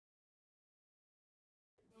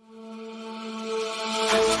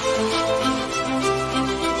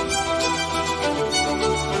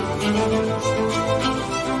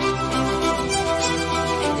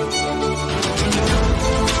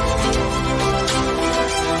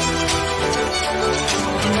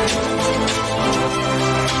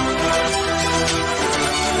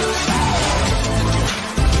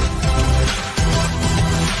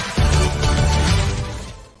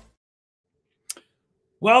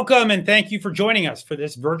Welcome and thank you for joining us for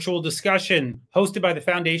this virtual discussion hosted by the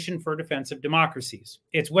Foundation for Defense of Democracies.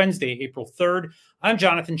 It's Wednesday, April 3rd. I'm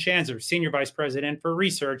Jonathan Schanzer, Senior Vice President for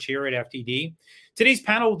Research here at FDD. Today's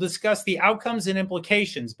panel will discuss the outcomes and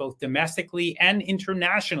implications, both domestically and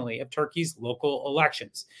internationally, of Turkey's local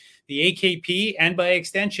elections. The AKP and, by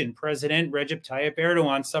extension, President Recep Tayyip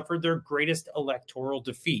Erdogan suffered their greatest electoral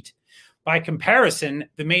defeat. By comparison,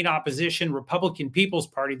 the main opposition Republican People's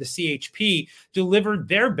Party, the CHP, delivered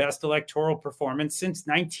their best electoral performance since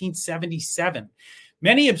 1977.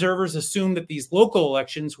 Many observers assume that these local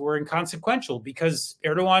elections were inconsequential because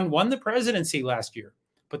Erdogan won the presidency last year,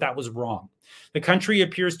 but that was wrong. The country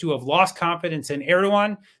appears to have lost confidence in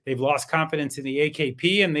Erdogan, they've lost confidence in the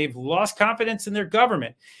AKP, and they've lost confidence in their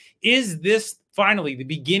government. Is this finally the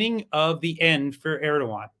beginning of the end for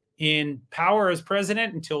Erdogan? In power as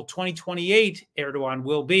president until 2028, Erdogan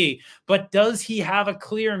will be. But does he have a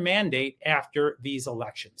clear mandate after these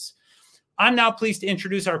elections? I'm now pleased to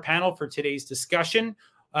introduce our panel for today's discussion.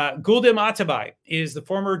 Gülden Atabay is the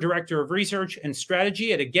former Director of Research and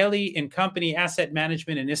Strategy at Ageli & Company Asset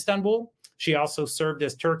Management in Istanbul. She also served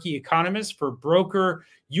as Turkey economist for broker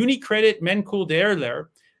Unicredit Menkul Değerler,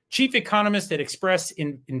 Chief Economist at Express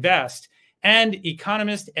Invest, and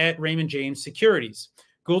economist at Raymond James Securities.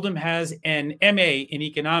 Gülden has an MA in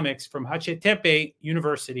economics from Hacettepe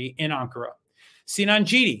University in Ankara. Sinan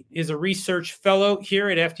Cidi is a research fellow here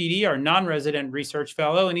at FDD, our non-resident research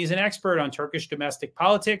fellow, and he's an expert on Turkish domestic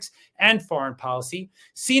politics and foreign policy.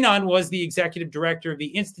 Sinan was the executive director of the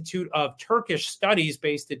Institute of Turkish Studies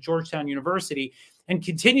based at Georgetown University and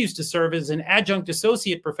continues to serve as an adjunct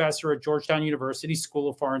associate professor at Georgetown University School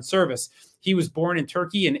of Foreign Service. He was born in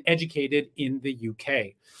Turkey and educated in the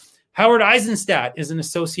UK. Howard Eisenstadt is an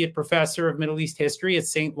associate professor of Middle East history at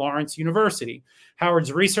St. Lawrence University.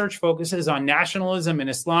 Howard's research focuses on nationalism and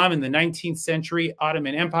Islam in the 19th century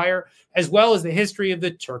Ottoman Empire, as well as the history of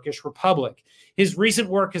the Turkish Republic. His recent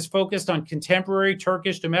work has focused on contemporary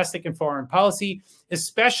Turkish domestic and foreign policy,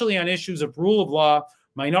 especially on issues of rule of law,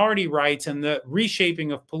 minority rights, and the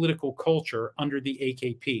reshaping of political culture under the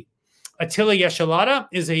AKP. Attila Yeşilada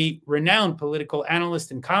is a renowned political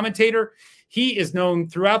analyst and commentator. He is known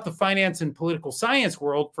throughout the finance and political science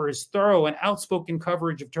world for his thorough and outspoken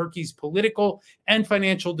coverage of Turkey's political and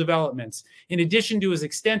financial developments. In addition to his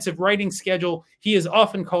extensive writing schedule, he is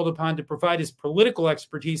often called upon to provide his political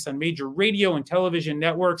expertise on major radio and television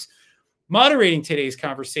networks. Moderating today's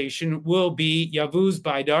conversation will be Yavuz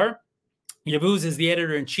Baydar. Yavuz is the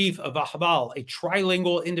editor-in-chief of Ahval, a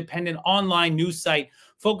trilingual independent online news site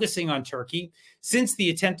focusing on Turkey. Since the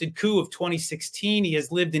attempted coup of 2016, he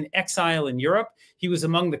has lived in exile in Europe. He was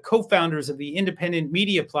among the co-founders of the independent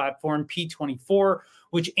media platform P24,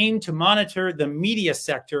 which aimed to monitor the media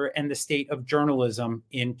sector and the state of journalism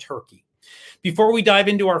in Turkey. Before we dive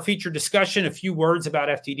into our featured discussion, a few words about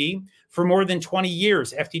FDD. For more than 20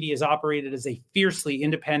 years, FDD has operated as a fiercely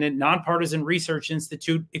independent, nonpartisan research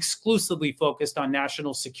institute exclusively focused on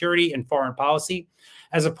national security and foreign policy.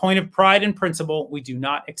 As a point of pride and principle, we do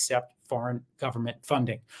not accept foreign government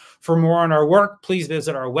funding. For more on our work, please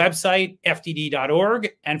visit our website, fdd.org,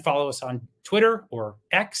 and follow us on Twitter or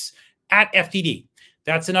X at FDD.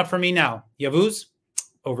 That's enough for me now. Yavuz,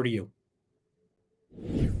 over to you.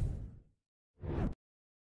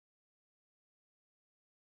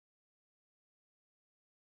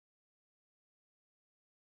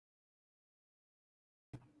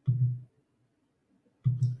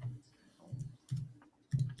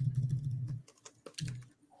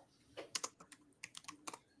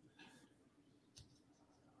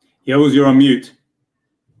 Yavuz, you're on mute.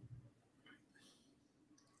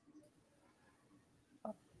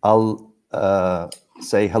 I'll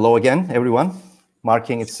say hello again, everyone.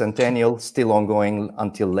 Marking its centennial, still ongoing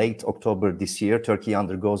until late October this year, Turkey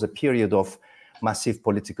undergoes a period of massive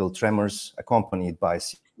political tremors accompanied by a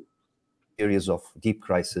series of deep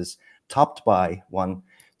crises, topped by one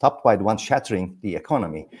shattering the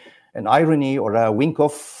economy. An irony or a wink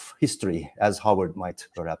of history, as Howard might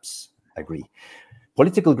perhaps agree.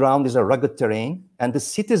 Political ground is a rugged terrain, and the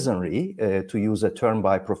citizenry, to use a term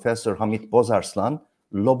by Professor Hamit Bozarslan,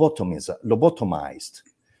 lobotomized.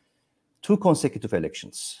 Two consecutive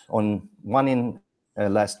elections, one in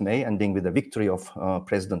last May, ending with the victory of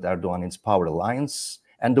President Erdogan in his power alliance,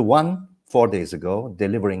 and the one 4 days ago,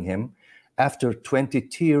 delivering him, after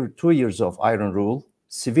 22 years of iron rule,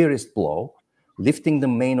 severest blow, lifting the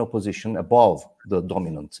main opposition above the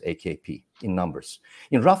dominant AKP in numbers.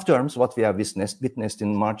 In rough terms, what we have witnessed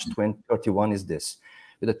in March 2031 is this.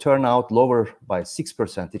 With a turnout lower by 6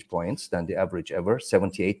 percentage points than the average ever,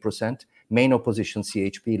 78%, main opposition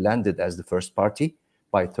CHP landed as the first party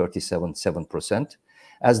by 37.7%.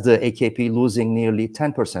 as the AKP losing nearly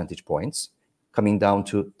 10 percentage points, coming down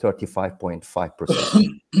to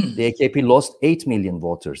 35.5%. The AKP lost 8 million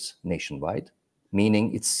voters nationwide,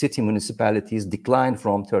 meaning its city municipalities declined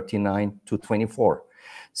from 39 to 24.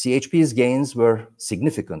 CHP's gains were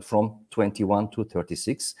significant from 21 to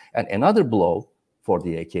 36, and another blow for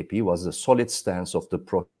the AKP was the solid stance of the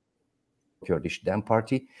pro-Kurdish DEM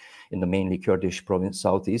party in the mainly Kurdish province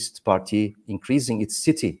Southeast party, increasing its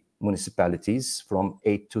city municipalities from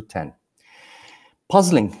 8 to 10.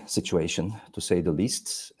 Puzzling situation, to say the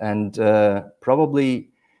least, and probably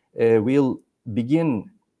we'll begin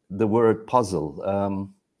the word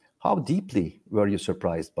puzzle. How deeply were you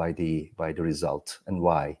surprised by the result, and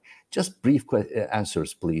why? Just brief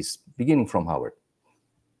answers, please, beginning from Howard.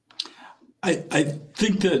 I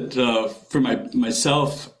think that for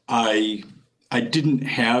myself, I didn't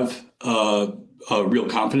have a real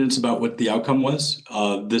confidence about what the outcome was.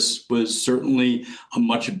 This was certainly a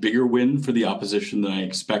much bigger win for the opposition than I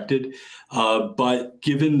expected. But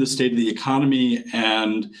given the state of the economy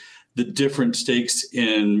and the different stakes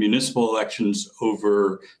in municipal elections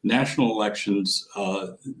over national elections,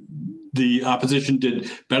 the opposition did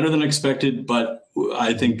better than expected, but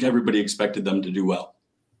I think everybody expected them to do well.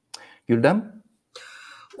 Güldem?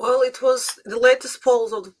 Well, it was the latest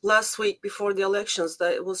polls of last week before the elections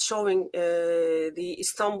that was showing the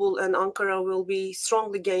Istanbul and Ankara will be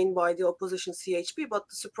strongly gained by the opposition CHP, but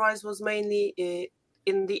the surprise was mainly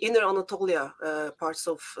in the inner Anatolia parts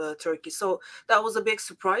of Turkey. So that was a big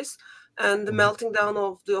surprise. And the melting down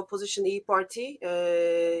of the opposition E Party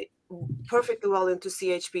perfectly well into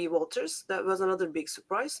CHP voters. That was another big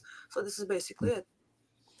surprise. So this is basically it.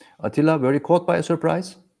 Attila, were you caught by a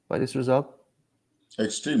surprise by this result?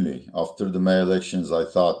 Extremely. After the May elections, I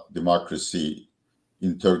thought democracy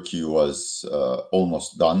in Turkey was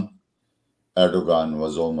almost done. Erdogan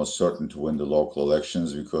was almost certain to win the local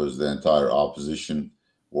elections because the entire opposition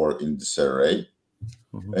were in disarray.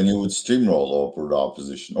 And he would steamroll over the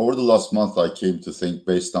opposition. Over the last month, I came to think,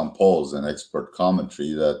 based on polls and expert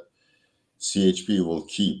commentary, that CHP will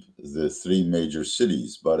keep the three major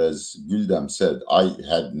cities. But as Güldem said, I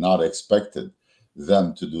had not expected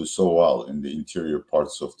them to do so well in the interior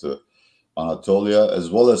parts of the Anatolia, as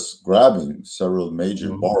well as grabbing several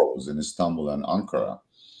major boroughs in Istanbul and Ankara.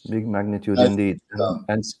 Big magnitude indeed.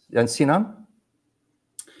 And Sinan?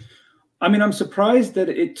 I mean, I'm surprised that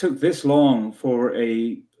it took this long for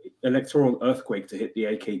a electoral earthquake to hit the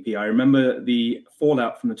AKP. I remember the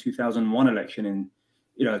fallout from the 2001 election and,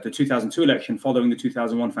 the 2002 election following the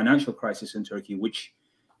 2001 financial crisis in Turkey, which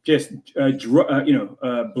just,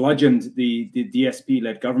 bludgeoned the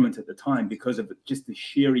DSP-led government at the time because of just the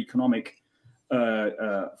sheer economic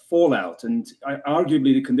fallout. And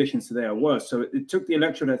arguably the conditions today are worse. So it took the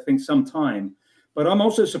electorate, I think, some time. But I'm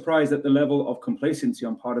also surprised at the level of complacency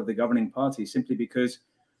on part of the governing party, simply because,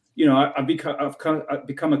 I've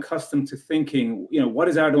become accustomed to thinking, what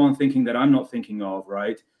is Erdogan thinking that I'm not thinking of,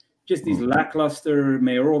 right? Just these lackluster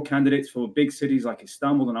mayoral candidates for big cities like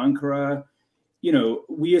Istanbul and Ankara.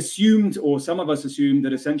 We assumed, or some of us assumed,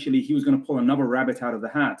 that essentially he was going to pull another rabbit out of the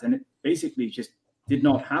hat, and it basically just did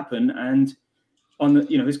not happen. And on the,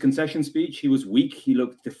 his concession speech, he was weak, he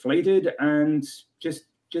looked deflated, and just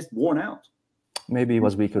worn out. Maybe he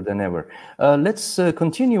was weaker than ever. Let's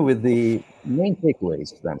continue with the main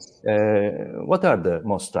takeaways then. What are the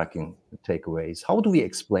most striking takeaways? How do we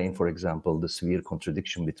explain, for example, the severe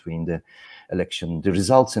contradiction between the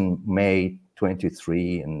results in May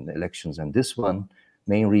 23 and elections and this one,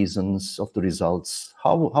 main reasons of the results?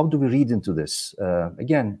 How do we read into this?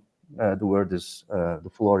 Again,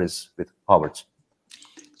 the floor is with Howard.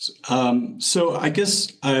 So I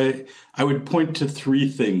guess I would point to three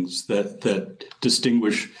things that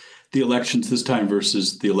distinguish the elections this time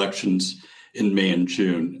versus the elections in May and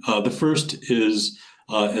June. The first is,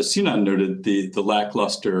 as Sinan noted, the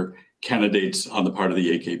lackluster candidates on the part of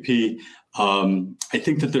the AKP. I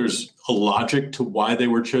think that there's a logic to why they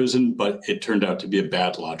were chosen, but it turned out to be a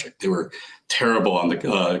bad logic. They were terrible on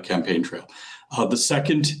the campaign trail. The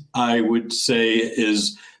second, I would say,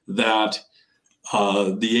 is that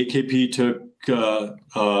the AKP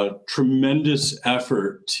took tremendous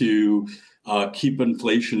effort to keep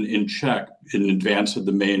inflation in check in advance of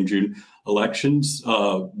the May and June elections.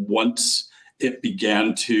 Once it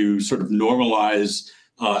began to sort of normalize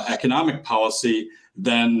economic policy,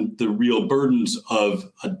 then the real burdens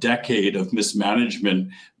of a decade of mismanagement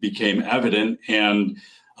became evident, and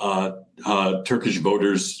Turkish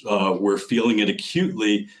voters were feeling it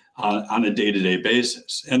acutely on a day-to-day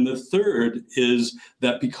basis. And the third is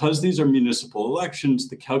that because these are municipal elections,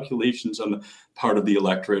 the calculations on the part of the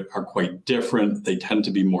electorate are quite different. They tend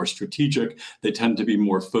to be more strategic. They tend to be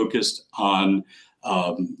more focused on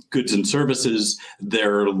goods and services.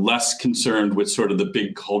 They're less concerned with sort of the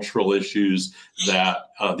big cultural issues that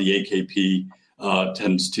the AKP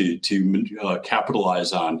tends to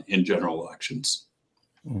capitalize on in general elections.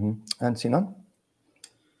 And Sinan?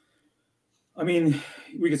 I mean,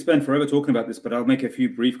 we could spend forever talking about this, but I'll make a few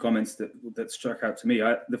brief comments that struck out to me.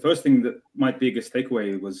 The first thing that my biggest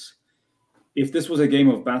takeaway was, if this was a game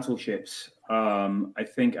of battleships, I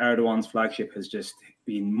think Erdogan's flagship has just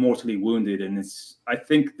been mortally wounded. And I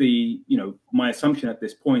think my assumption at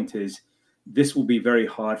this point is this will be very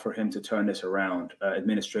hard for him to turn this around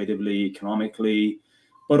administratively, economically,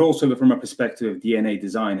 but also from a perspective of DNA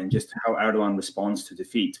design and just how Erdogan responds to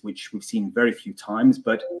defeat, which we've seen very few times.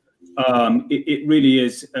 But it really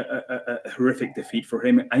is a horrific defeat for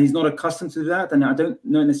him. And he's not accustomed to that. And I don't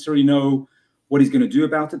necessarily know what he's going to do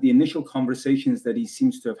about it. The initial conversations that he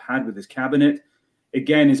seems to have had with his cabinet,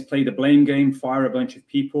 again, is play the blame game, fire a bunch of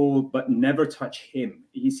people, but never touch him.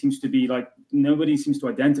 He seems to be like, nobody seems to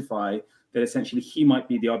identify that essentially he might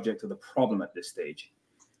be the object of the problem at this stage.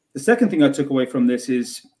 The second thing I took away from this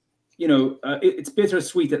is, it's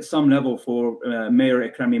bittersweet at some level for Mayor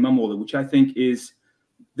Ekrem Imamoglu, which I think is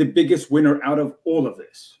the biggest winner out of all of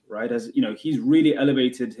this, right? As he's really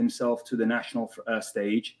elevated himself to the national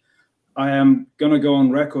stage. I am going to go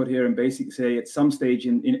on record here and basically say at some stage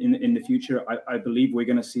in the future, I believe we're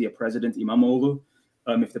going to see a President Imamoglu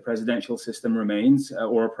if the presidential system remains,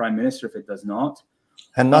 or a prime minister if it does not.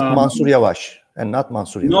 And not Mansur Yavaş. And not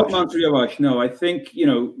Mansur Yavaş. Not Mansur Yavaş. No, I think,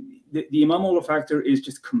 the Imamoglu factor is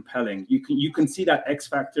just compelling. You can see that X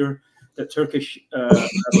factor that Turkish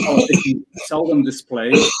politicians seldom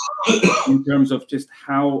display in terms of just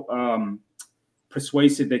how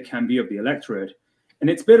persuasive they can be of the electorate. And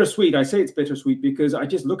it's bittersweet. I say it's bittersweet because I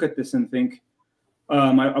just look at this and think,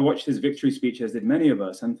 I watched his victory speech, as did many of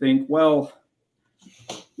us, and think, well,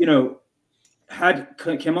 had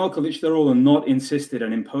Kemal Kılıçdaroğlu not insisted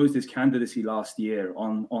and imposed his candidacy last year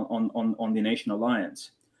on the Nation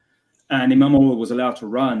Alliance, and Imamoglu was allowed to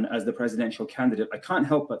run as the presidential candidate, I can't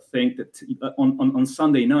help but think that on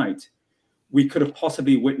Sunday night, we could have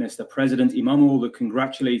possibly witnessed a President Imamoglu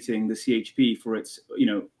congratulating the CHP for its,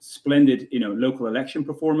 splendid, local election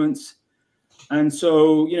performance. And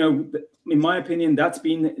so, in my opinion, that's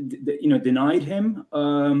been, denied him.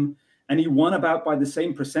 And he won about by the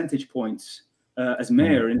same percentage points as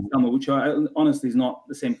mayor in Istanbul, which honestly is not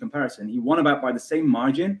the same comparison. He won about by the same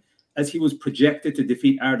margin as he was projected to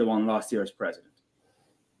defeat Erdogan last year as president.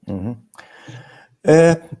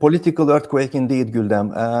 Political earthquake indeed,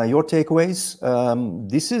 Güldem. Your takeaways?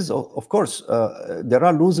 This is, of course, there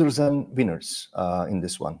are losers and winners in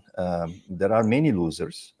this one. There are many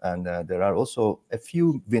losers, and there are also a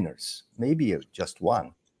few winners, maybe just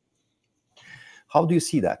one. How do you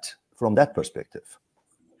see that from that perspective?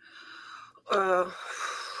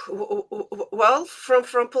 Well,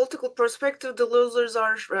 from political perspective, the losers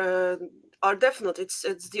are definite.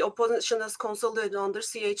 It's the opposition that's consolidated under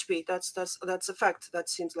CHP. That's a fact. That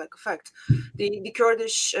seems like a fact. The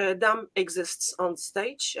Kurdish Dem exists on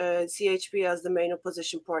stage. CHP as the main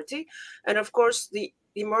opposition party, and of course the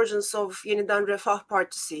emergence of Yeniden Refah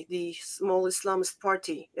Partisi, the small Islamist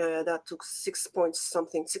party that took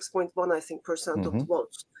 6.1, I think, percent of the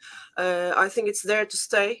votes. I think it's there to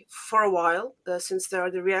stay for a while, since there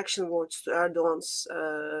are the reaction votes to Erdogan's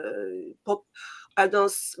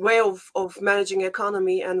way of managing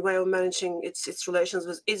economy and way of managing its relations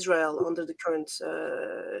with Israel under the current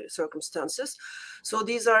circumstances. So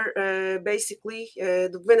these are basically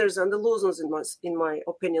the winners and the losers in my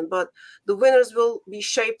opinion. But the winners will be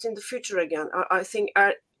shaped in the future again. I think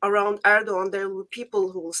around Erdogan there will be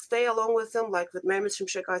people who will stay along with him, like with Mehmet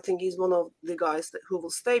Şimşek. I think he's one of the guys who will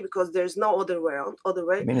stay because there's no other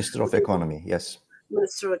way. Minister of Economy, yes.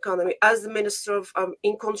 Minister of Economy, as the minister of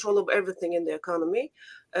in control of everything in the economy,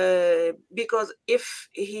 because if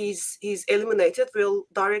he's eliminated, we'll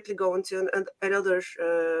directly go into another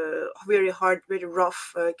very hard, very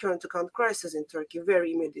rough current account crisis in Turkey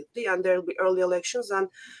very immediately, and there will be early elections, and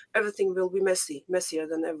everything will be messier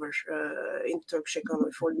than ever in the Turkish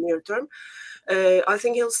economy for the near term. I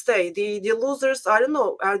think he'll stay. The losers, I don't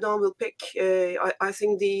know. Erdogan will pick. I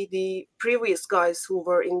think the previous guys who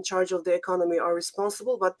were in charge of the economy are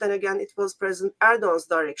responsible, but then again, it was President Erdogan's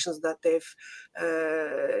directions that they've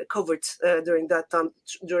covered during that time,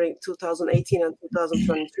 during 2018 and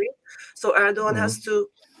 2023. So Erdogan has to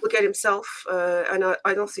look at himself, and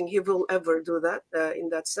I don't think he will ever do that in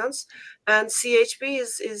that sense. And CHP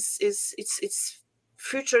is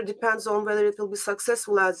future depends on whether it will be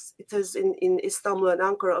successful as it is in Istanbul and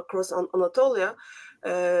Ankara across Anatolia.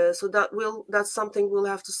 So that's something we'll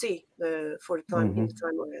have to see for the time in the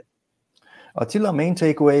time ahead. Attila, main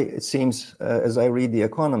takeaway, it seems, as I read The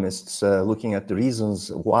Economists, looking at the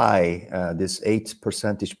reasons why this 8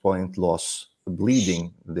 percentage point loss,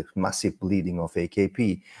 the massive bleeding of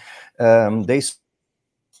AKP, they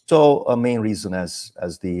saw a main reason as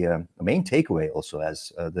the main takeaway also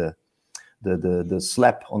as the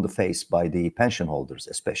slap on the face by the pension holders,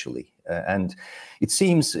 especially. And it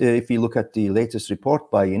seems, if you look at the latest report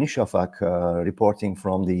by Yeni Şafak, reporting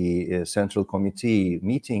from the Central Committee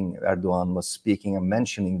meeting, Erdogan was speaking and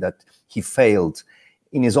mentioning that he failed,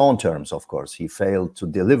 in his own terms, of course, he failed to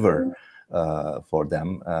deliver for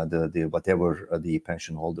them whatever the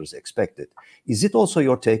pension holders expected. Is it also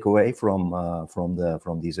your takeaway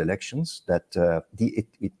from these elections that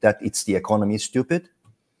that it's the economy is stupid?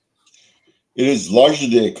 It is largely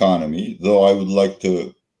the economy, though I would like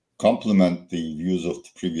to complement the views of the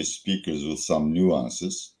previous speakers with some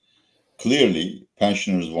nuances. Clearly,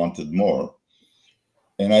 pensioners wanted more.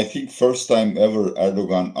 And I think first time ever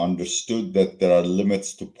Erdogan understood that there are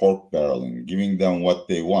limits to pork barreling. Giving them what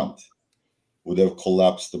they want would have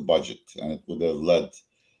collapsed the budget, and it would have led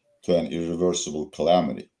to an irreversible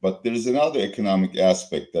calamity. But there is another economic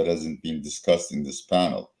aspect that hasn't been discussed in this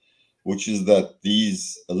panel, which is that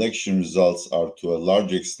these election results are to a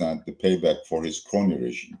large extent the payback for his crony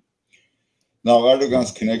regime. Now,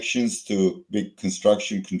 Erdogan's connections to big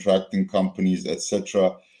construction contracting companies,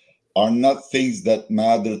 etc., are not things that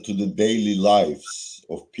matter to the daily lives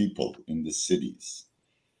of people in the cities.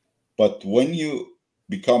 But when you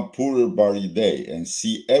become poorer by the day and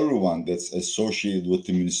see everyone that's associated with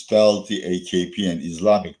the municipality, AKP, and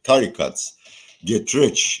Islamic tarikats get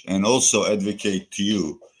rich and also advocate to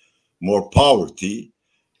you more poverty,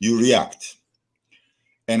 you react.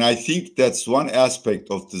 And I think that's one aspect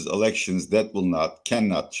of these elections that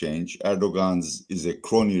cannot change. Erdogan's is a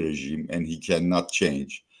crony regime, and he cannot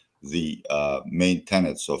change the main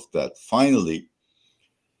tenets of that. Finally,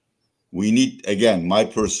 we need, again, my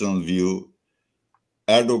personal view,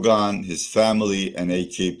 Erdogan, his family, and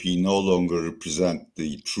AKP no longer represent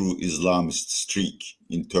the true Islamist streak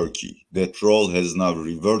in Turkey. That role has now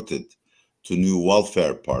reverted to New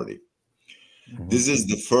Welfare Party. This is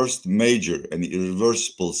the first major and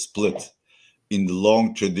irreversible split in the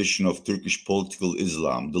long tradition of Turkish political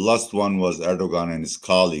Islam. The last one was Erdogan and his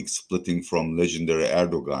colleagues splitting from legendary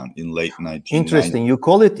Erdogan in late 1990s. Interesting. You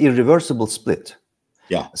call it irreversible split.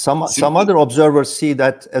 Yeah. Some other observers see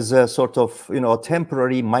that as a sort of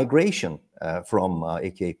temporary migration from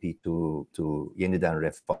AKP to Yeniden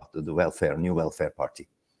Refah, to the New Welfare Party.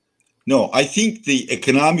 No, I think the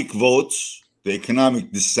economic votes, the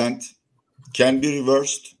economic dissent can be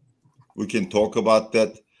reversed. We can talk about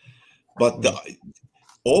that. But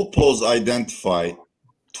all polls identify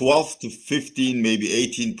 12 to 15, maybe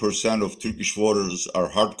 18% of Turkish voters are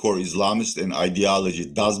hardcore Islamist, and ideology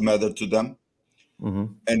does matter to them.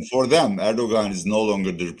 And for them, Erdogan is no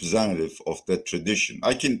longer the representative of that tradition.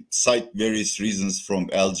 I can cite various reasons from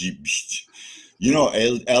LGBT.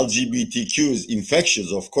 LGBTQ is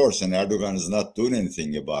infectious, of course, and Erdogan is not doing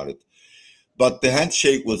anything about it. But the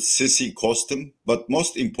handshake with Sisi cost him. But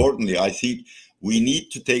most importantly, I think we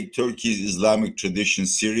need to take Turkey's Islamic tradition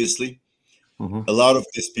seriously. A lot of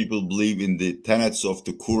these people believe in the tenets of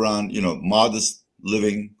the Quran, modest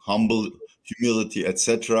living, humble humility,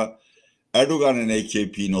 etc. Erdogan and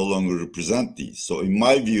AKP no longer represent these. So in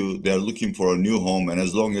my view, they're looking for a new home. And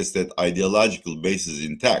as long as that ideological base is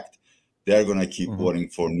intact, they're going to keep voting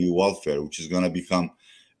for new welfare, which is going to become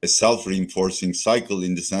a self-reinforcing cycle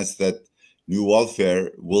in the sense that New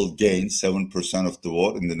Welfare will gain 7% of the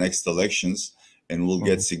vote in the next elections and will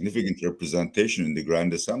get significant representation in the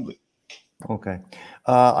Grand Assembly. Okay.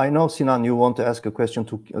 I know, Sinan, you want to ask a question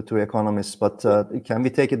to economists, but can we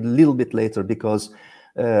take it a little bit later? Because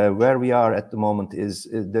where we are at the moment is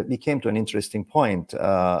that we came to an interesting point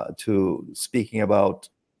to speaking about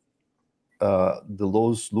the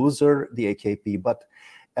loser, the AKP. But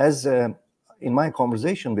as in my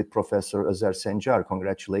conversation with Professor Özer Sencar,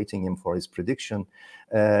 congratulating him for his prediction,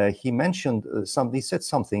 he mentioned he said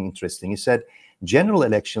something interesting. He said, general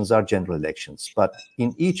elections are general elections, but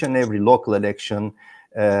in each and every local election,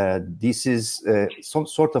 this is some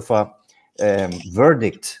sort of a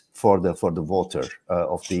verdict for the voter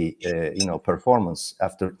of the performance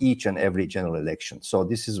after each and every general election. So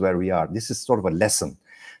this is where we are. This is sort of a lesson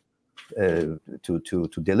to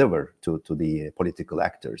deliver to the political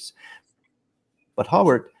actors. But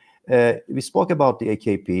Howard, we spoke about the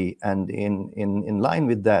AKP, and in line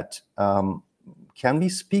with that, can we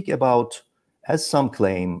speak about as some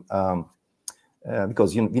claim,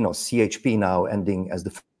 because you know CHP now ending as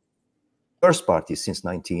the first party since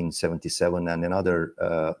 1977 and another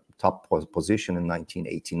top position in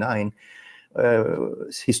 1989.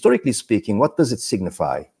 Historically speaking, what does it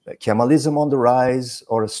signify? Kemalism on the rise,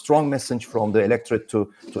 or a strong message from the electorate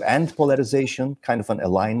to end polarization, kind of an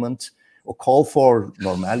alignment, or call for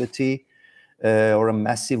normality, or a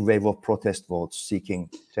massive wave of protest votes seeking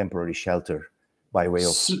temporary shelter by way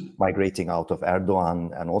of migrating out of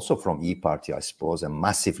Erdogan and also from E-Party, I suppose, and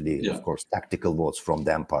massively, of course, tactical votes from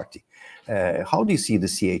DEM Party. How do you see the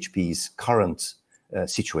CHP's current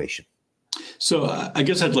situation? So I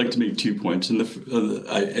guess I'd like to make 2 points, and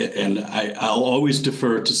I'll always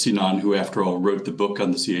defer to Sinan, who, after all, wrote the book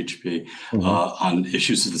on the CHP, on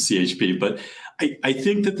issues of the CHP. But I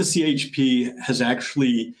think that the CHP has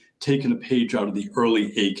actually taken a page out of the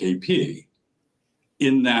early AKP,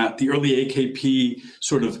 in that the early AKP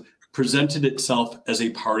sort of presented itself as a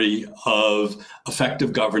party of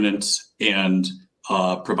effective governance and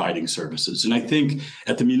providing services. And I think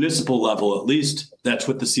at the municipal level, at least, that's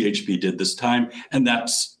what the CHP did this time. And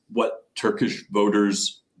that's what Turkish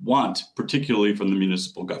voters want, particularly from the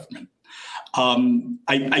municipal government.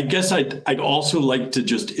 I guess I'd also like to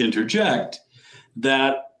just interject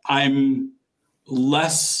that I'm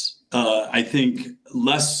less, I think,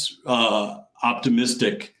 less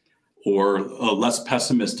optimistic or less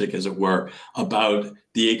pessimistic, as it were, about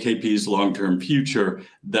the AKP's long-term future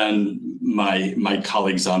than my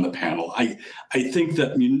colleagues on the panel. I think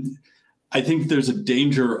there's a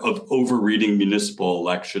danger of overreading municipal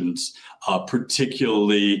elections,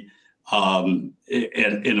 particularly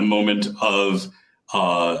in a moment of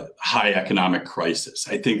high economic crisis.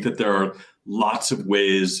 I think that there are lots of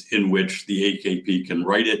ways in which the AKP can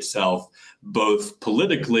right itself, both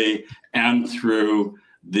politically and through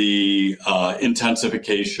the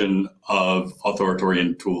intensification of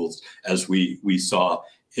authoritarian tools, as we saw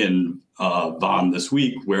in Van this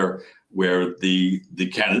week, where the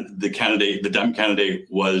DEM candidate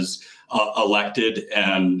was elected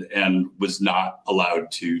and was not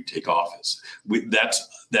allowed to take office.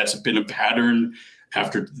 That's been a pattern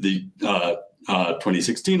after the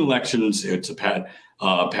 2016 elections. It's a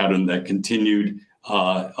pattern that continued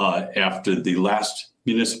after the last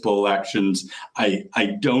municipal elections.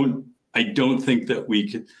 I don't think that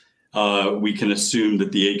we can assume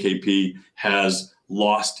that the AKP has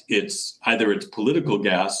lost either its political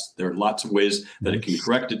gas. There are lots of ways that it can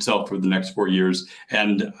correct itself for the next 4 years,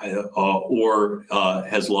 and or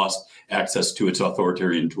has lost access to its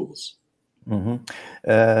authoritarian tools.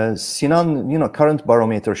 Sinan, current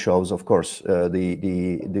barometer shows, of course,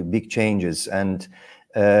 the big changes. And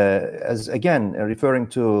as again, referring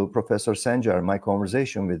to Professor Sencer, my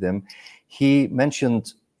conversation with him, he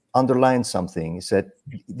underlined something. He said,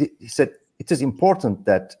 it is important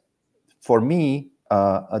that for me,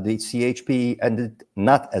 the CHP ended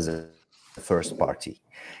not as a first party.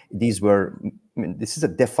 This is a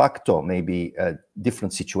de facto, maybe a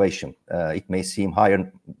different situation. It may seem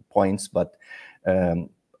higher points, but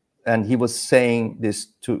and he was saying this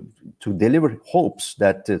to deliver hopes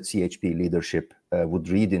that the CHP leadership would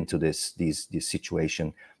read into this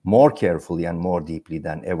situation more carefully and more deeply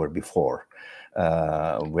than ever before.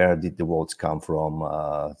 Where did the votes come from?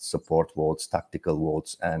 Support votes, tactical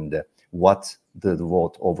votes, and what the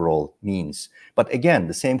vote overall means. But again,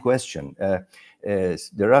 the same question.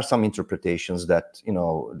 There are some interpretations that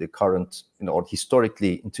the current, or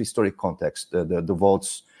historically, into historic context, the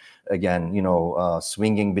votes again,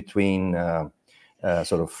 swinging between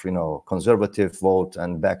sort of conservative vote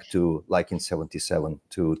and back to, like in '77,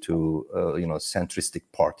 to centristic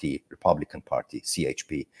party, Republican Party,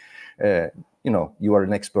 CHP. You are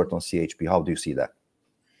an expert on CHP. How do you see that?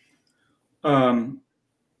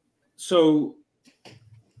 So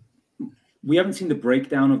we haven't seen the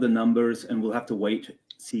breakdown of the numbers, and we'll have to wait to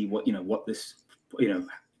see what this,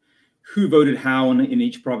 who voted how in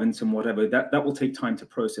each province and whatever. That will take time to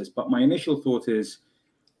process. But my initial thought is,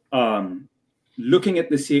 looking at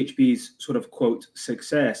the CHP's sort of quote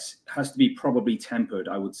success has to be probably tempered.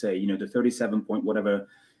 I would say, the 37 point whatever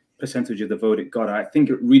percentage of the vote it got, I think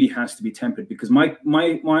it really has to be tempered, because my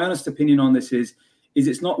honest opinion on this is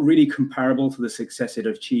it's not really comparable to the success it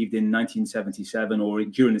achieved in 1977 or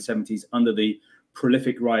during the 70s under the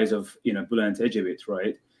prolific rise of Bülent Ecevit,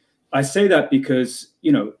 right? I say that because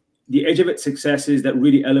the Ecevit successes that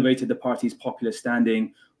really elevated the party's popular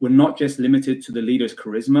standing were not just limited to the leader's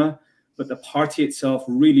charisma, but the party itself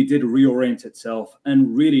really did reorient itself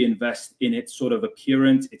and really invest in its sort of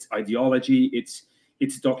appearance, its ideology, its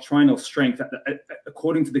doctrinal strength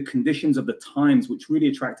according to the conditions of the times, which really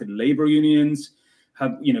attracted labor unions,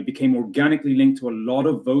 have, became organically linked to a lot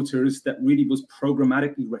of voters that really was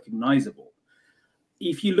programmatically recognizable.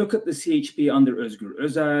 If you look at the CHP under Özgür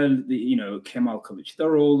Özel, Kemal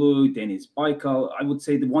Kılıçdaroğlu, Deniz Baykal, I would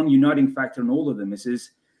say the one uniting factor in all of them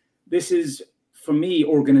is this is, for me,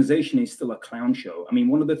 organization is still a clown show. I mean,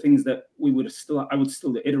 one of the things that I would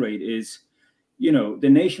still iterate is, the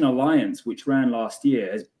Nation Alliance, which ran last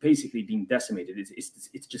year, has basically been decimated.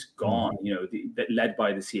 It's just gone, led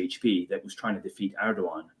by the CHP that was trying to defeat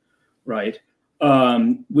Erdogan, right?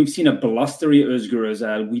 We've seen a blustery Özgür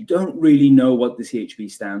Özel. We don't really know what the CHP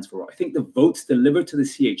stands for. I think the votes delivered to the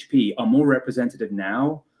CHP are more representative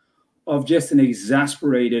now of just an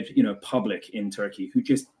exasperated, public in Turkey who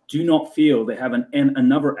just do not feel they have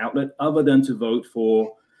another outlet other than to vote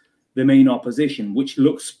for the main opposition, which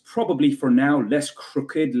looks probably for now less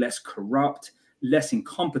crooked, less corrupt, less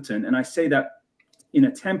incompetent. And I say that in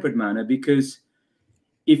a tempered manner because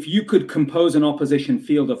if you could compose an opposition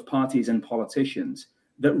field of parties and politicians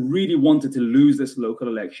that really wanted to lose this local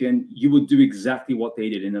election, you would do exactly what they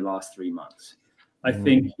did in the last 3 months. I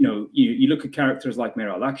think, you look at characters like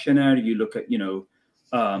Meral Akşener, you look at, even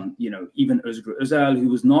Özgür Özel, who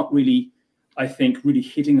was not really, I think, really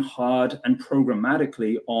hitting hard and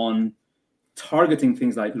programmatically on targeting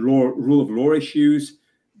things like rule of law issues,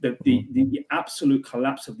 the absolute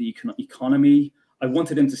collapse of the economy. I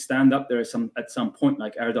wanted him to stand up there at some point,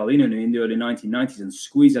 like Erdal İnönü in the early 1990s, and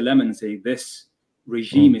squeeze a lemon and say, this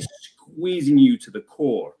regime is squeezing you to the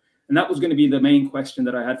core. And that was going to be the main question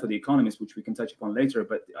that I had for the economists, which we can touch upon later,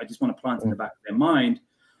 but I just want to plant in the back of their mind.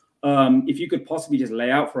 If you could possibly just lay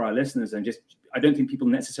out for our listeners and I don't think people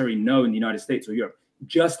necessarily know in the United States or Europe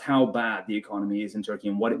just how bad the economy is in Turkey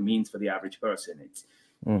and what it means for the average person. It's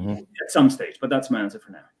at some stage, but that's my answer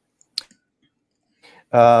for now.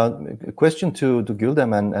 A question to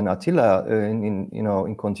Güldem and Attila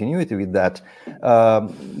in continuity with that.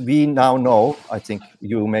 We now know, I think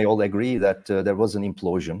you may all agree that there was an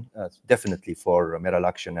implosion, definitely for Meral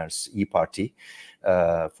Akşener's E-Party,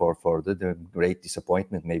 for the great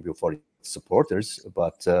disappointment maybe for its supporters,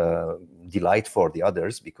 but delight for the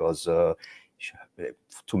others because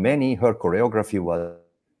to many her choreography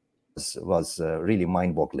was really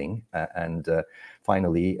mind-boggling, and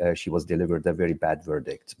finally she was delivered a very bad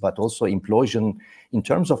verdict. But also implosion in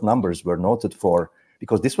terms of numbers were noted for,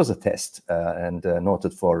 because this was a test, and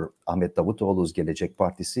noted for Ahmet Davutoğlu's Gelecek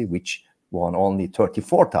Partisi, which won only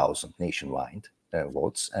 34,000 nationwide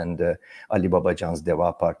votes, and Ali Babacan's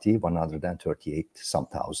Deva Party 138 some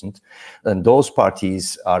thousand. And those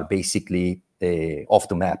parties are basically off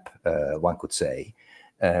the map, one could say,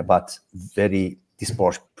 but very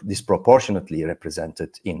disproportionately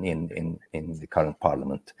represented in the current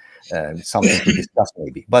parliament. Something to discuss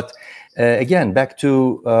maybe. But again, back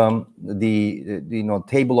to the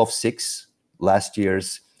table of six, last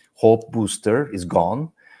year's hope booster is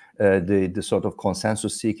gone. The sort of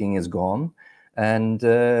consensus seeking is gone. And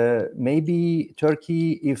maybe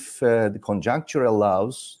Turkey, if the conjuncture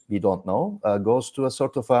allows, we don't know, goes to a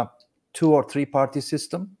sort of a 2 or 3 party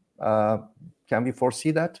system. Can we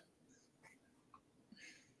foresee that?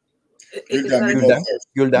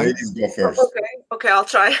 Güldem, go first. Okay, I'll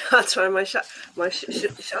try my shot. Well,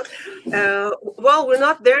 we're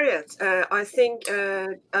not there yet. I think,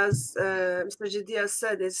 as Mr. Ciddi has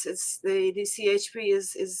said, the CHP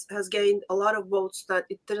has gained a lot of votes that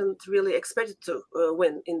it didn't really expect it to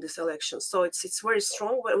win in this election. So it's very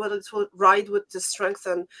strong. Whether it will ride with the strength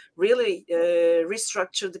and really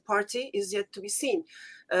restructure the party is yet to be seen.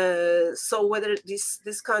 So whether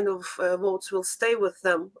this kind of votes will stay with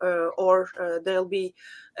them or there'll be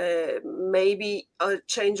maybe a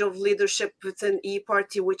change of leadership within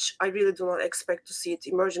E-Party, which I really do not expect to see it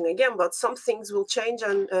emerging again. But some things will change,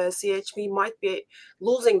 and CHP might be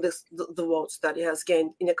losing the votes that it has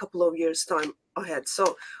gained in a couple of years' time ahead.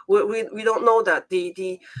 So we don't know that.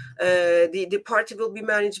 The party will be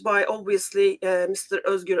managed by obviously Mr.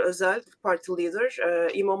 Özgür Özel, party leader,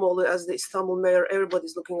 İmamoğlu as the Istanbul mayor.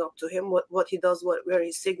 Everybody's looking up to him. What he does, where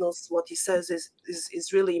he signals, what he says is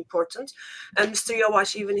really important. And Mr.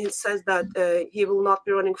 Yavaş, even he says that he will not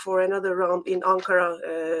be running for another round in Ankara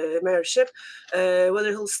mayorship.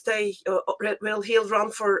 Whether he'll stay, he'll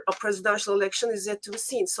run for a presidential election is yet to be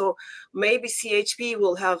seen. So maybe CHP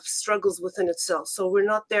will have struggles within itself. So we're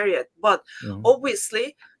not there yet. But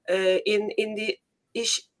obviously, in the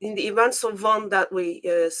in the events of one that we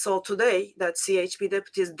saw today, that CHP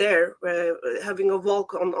deputies there having a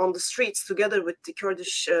walk on the streets together with the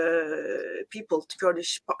Kurdish people, the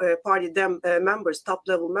Kurdish party members, top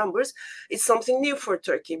level members, it's something new for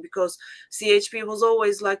Turkey, because CHP was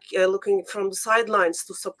always like looking from the sidelines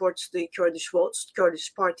to support the Kurdish votes,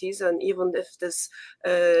 Kurdish parties, and even if this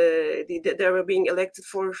they were being elected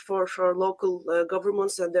for local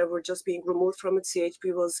governments and they were just being removed from it,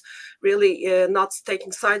 CHP was really not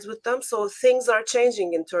taking sides with them. So things are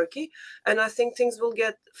changing in Turkey, and I think things will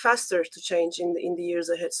get faster to change in the years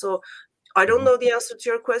ahead. So I don't know the answer to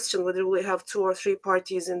your question whether we have 2 or 3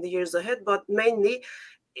 parties in the years ahead, but mainly,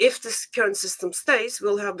 if this current system stays,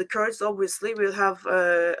 we'll have the Kurds, obviously, we'll have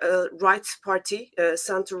a right party,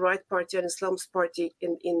 center-right party, and Islamist party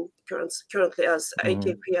in currently as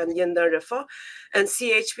AKP and Yeniden Refah, and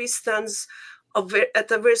CHP stands at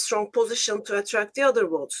a very strong position to attract the other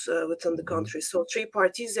votes within the country. So 3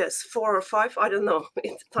 parties, yes. 4 or 5, I don't know.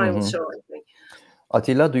 Time will show, I think.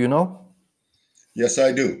 Attila, do you know? Yes,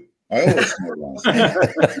 I do. I always know.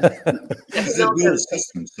 It's a dual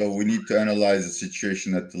system, so we need to analyze the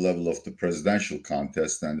situation at the level of the presidential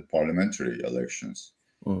contest and the parliamentary elections.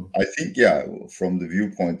 I think, yeah, from the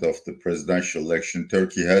viewpoint of the presidential election,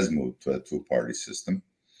 Turkey has moved to a 2-party system.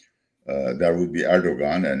 There would be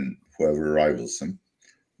Erdogan and whoever rivals him.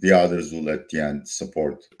 The others will at the end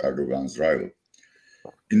support Erdogan's rival.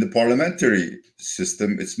 In the parliamentary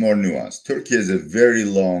system, it's more nuanced. Turkey has a very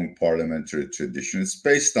long parliamentary tradition. It's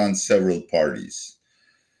based on several parties.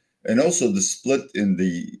 And also the split in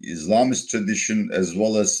the Islamist tradition, as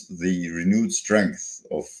well as the renewed strength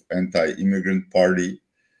of anti-immigrant party,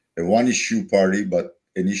 a one-issue party, but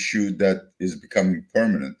an issue that is becoming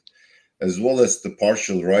permanent, as well as the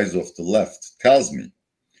partial rise of the left, tells me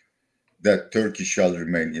that Turkey shall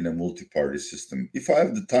remain in a multi-party system. If I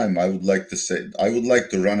have the time, I would like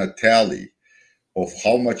to run a tally of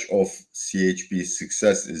how much of CHP's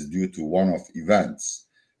success is due to one-off events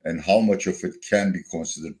and how much of it can be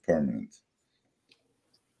considered permanent.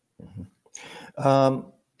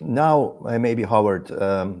 Now, maybe Howard,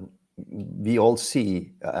 we all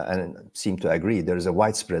see and seem to agree there is a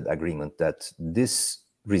widespread agreement that this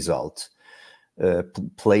result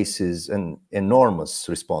places an enormous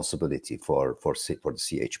responsibility for the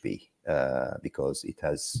CHP because it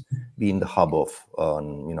has been the hub of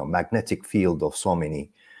magnetic field of so many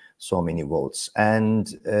votes. And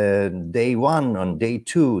day 1, on day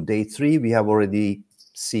 2, day 3, we have already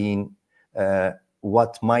seen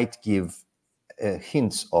what might give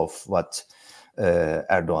hints of what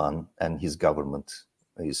Erdogan and his government,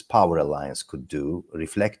 his power alliance could do,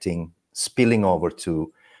 spilling over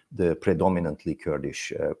to the predominantly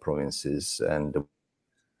Kurdish provinces, and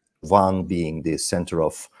one being the center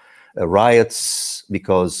of riots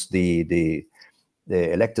because the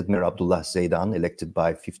elected Mayor Abdullah Zeydan, elected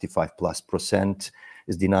by 55+%,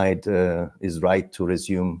 is denied his right to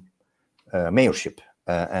resume mayorship,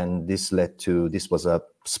 and this was a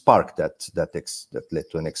spark that led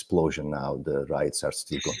to an explosion. Now the riots are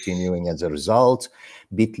still continuing as a result.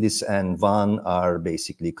 Bitlis and Van are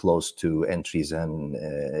basically closed to entries and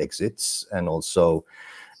exits, and also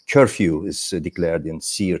curfew is declared in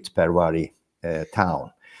Siirt Pervari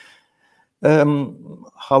town.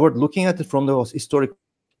 Howard, looking at it from the historic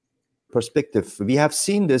perspective, we have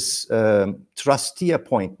seen this trustee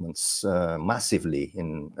appointments massively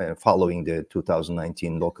in following the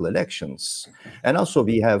 2019 local elections, and also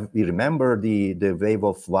we remember the wave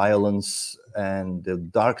of violence and the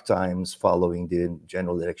dark times following the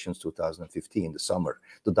general elections 2015,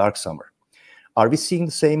 the dark summer. Are we seeing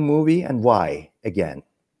the same movie, and why again?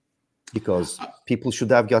 Because people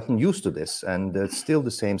should have gotten used to this, and it's still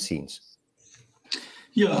the same scenes.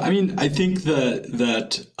 Yeah, I mean, I think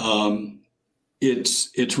that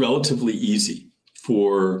it's relatively easy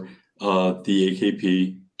for the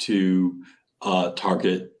AKP to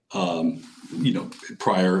target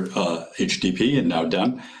prior HDP and now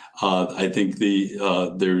DEM. I think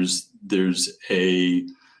there's a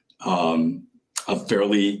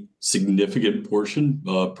fairly significant portion,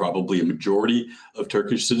 probably a majority of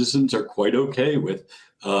Turkish citizens are quite okay with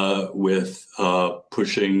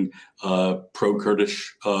pushing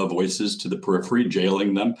pro-Kurdish voices to the periphery,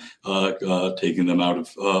 jailing them, taking them out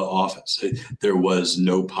of office. There was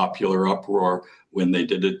no popular uproar when they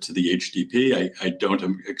did it to the HDP. I don't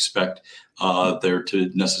expect there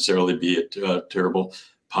to necessarily be a terrible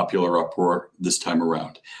popular uproar this time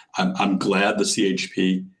around. I'm glad the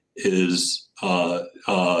CHP is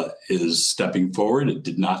stepping forward. It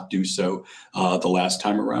did not do so the last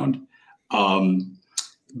time around.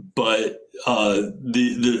 But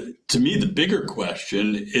to me, the bigger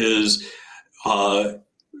question is,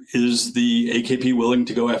 is the AKP willing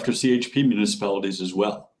to go after CHP municipalities as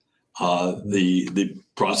well? The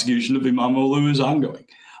prosecution of Imamoglu is ongoing.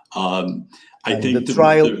 I think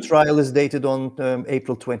the trial is dated on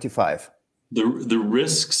April 25. The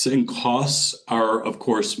risks and costs are, of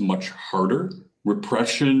course, much harder.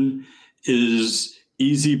 Repression is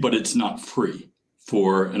easy, but it's not free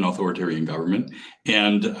for an authoritarian government.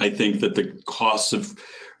 And I think that the costs of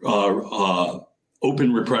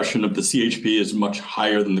open repression of the CHP is much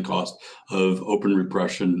higher than the cost of open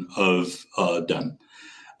repression of DEM.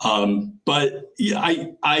 But yeah,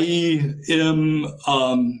 I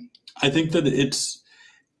think that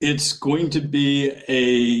it's going to be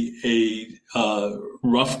a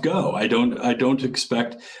rough go. I don't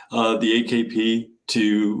expect the AKP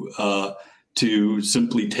to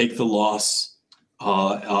simply take the loss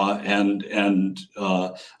and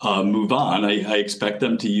move on. I expect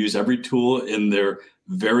them to use every tool in their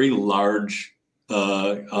very large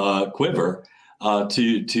quiver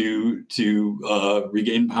to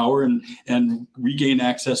regain power and regain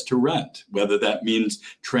access to rent, whether that means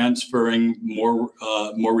transferring more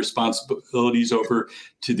responsibilities over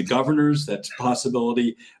to the governors, that's a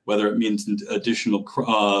possibility. Whether it means additional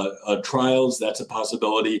trials, that's a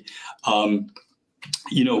possibility. The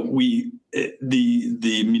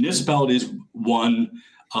municipalities won.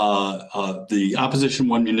 The opposition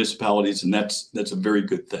won municipalities, and that's a very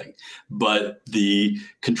good thing. But the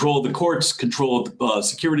control of the courts, control of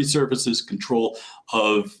security services, control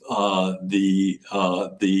of the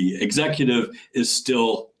executive is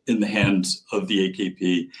still in the hands of the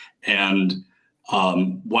AKP. And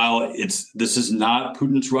while this is not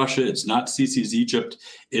Putin's Russia, it's not Sisi's Egypt,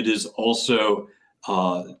 it is also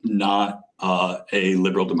not a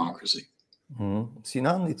liberal democracy.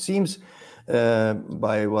 Sinan, it seems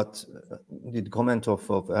by what the comment of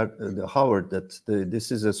Howard that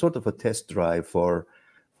this is a sort of a test drive for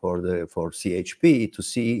CHP to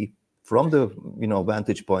see from the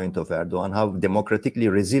vantage point of Erdogan how democratically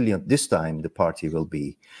resilient this time the party will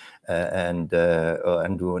be, and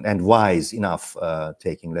wise enough,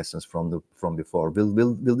 taking lessons from before.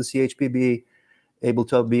 Will the CHP be able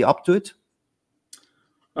to be up to it?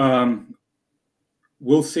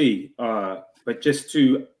 We'll see. But just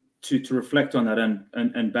to reflect on that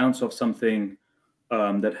and bounce off something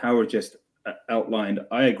that Howard just outlined,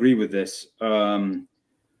 I agree with this.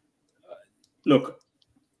 Look,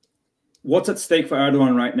 what's at stake for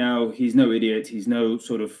Erdogan right now? He's no idiot. He's no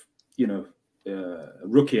sort of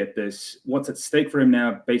rookie at this. What's at stake for him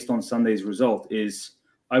now, based on Sunday's result, is,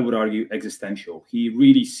 I would argue, existential. He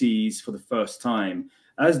really sees for the first time,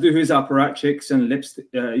 as do his apparatchiks and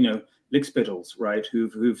lickspittles, right,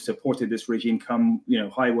 who've supported this regime come,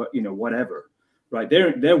 whatever, right?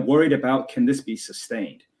 They're worried about, can this be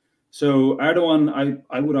sustained? So Erdogan,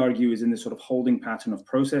 I would argue, is in this sort of holding pattern of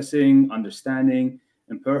processing, understanding,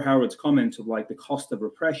 and per Howard's comment of like the cost of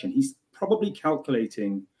repression, he's probably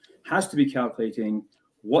has to be calculating,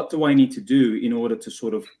 what do I need to do in order to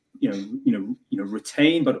sort of,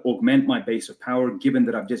 retain but augment my base of power, given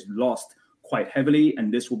that I've just lost quite heavily,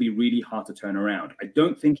 and this will be really hard to turn around. I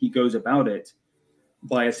don't think he goes about it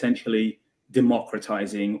by essentially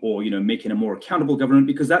democratizing or making a more accountable government,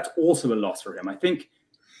 because that's also a loss for him. I think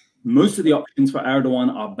most of the options for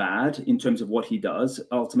Erdogan are bad in terms of what he does.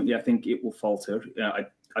 Ultimately, I think it will falter.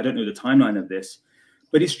 I don't know the timeline of this,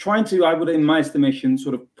 but he's trying to, I would, in my estimation,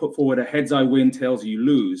 sort of put forward a heads I win, tails you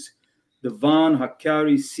lose. The Van,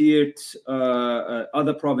 Hakkari, Siirt,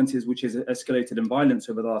 other provinces which has escalated in violence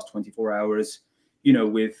over the last 24 hours,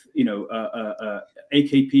 with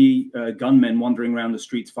AKP gunmen wandering around the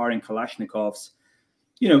streets firing Kalashnikovs.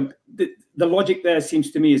 The logic there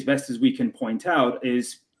seems to me, as best as we can point out,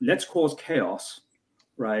 is let's cause chaos,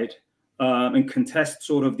 right, and contest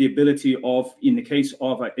sort of the ability of, in the case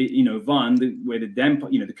of Van, where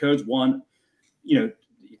the Kurds won,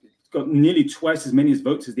 got nearly twice as many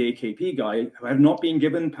votes as the AKP guy, who have not been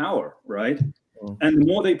given power, right? And the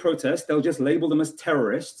more they protest, they'll just label them as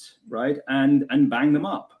terrorists, right? And bang them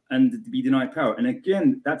up and be denied power. And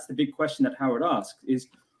again, that's the big question that Howard asked is,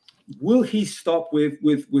 will he stop with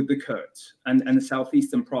the Kurds and the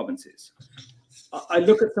southeastern provinces? I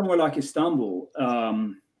look at somewhere like Istanbul,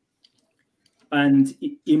 and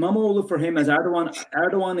Imamoglu, for him, as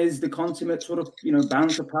Erdogan is the consummate sort of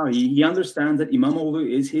balance of power. He understands that Imamoglu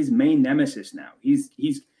is his main nemesis now. He's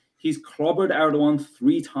clobbered Erdogan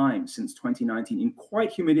 3 times since 2019 in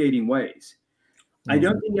quite humiliating ways. I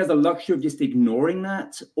don't think he has the luxury of just ignoring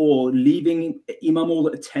that or leaving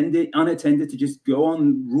Imamoglu unattended to just go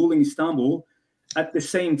on ruling Istanbul, at the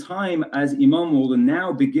same time as Imamoglu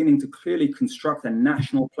now beginning to clearly construct a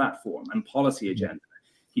national platform and policy agenda.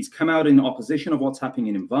 He's come out in opposition of what's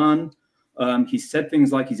happening in Van. He's said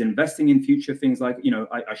things like he's investing in future things like,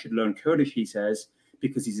 I should learn Kurdish, he says,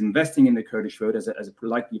 because he's investing in the Kurdish vote as a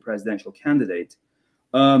likely presidential candidate.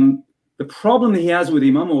 The problem he has with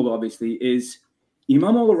Imamoglu, obviously, is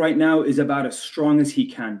Imamoglu right now is about as strong as he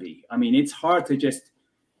can be. I mean, it's hard to just,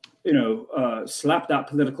 slap that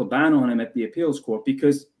political ban on him at the appeals court,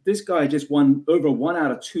 because this guy just won over 1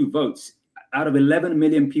 out of 2 votes out of 11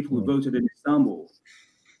 million people who voted in Istanbul.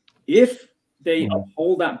 If they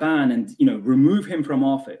uphold that ban and, remove him from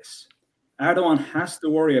office, Erdogan has to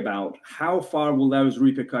worry about how far will those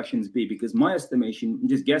repercussions be, because my estimation, I'm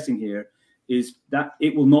just guessing here, is that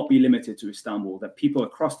it will not be limited to Istanbul, that people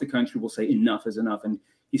across the country will say enough is enough. And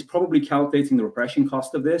he's probably calculating the repression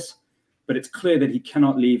cost of this, but it's clear that he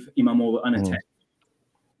cannot leave Imamoglu unattacked.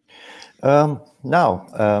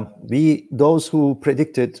 Those who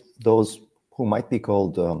predicted, those who might be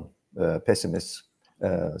called pessimists,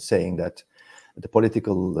 saying that the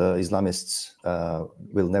political Islamists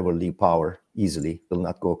will never leave power easily, will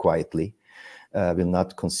not go quietly, will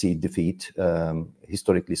not concede defeat,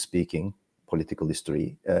 historically speaking, political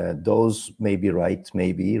history. Those may be right,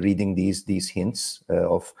 maybe, reading these hints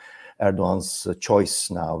of Erdogan's choice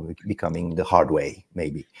now becoming the hard way,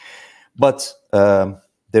 maybe. But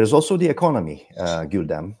there's also the economy,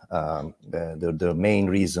 Güldem. The main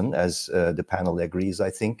reason, as the panel agrees, I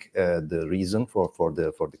think, the reason for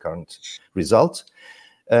the current result.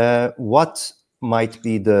 What might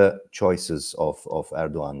be the choices of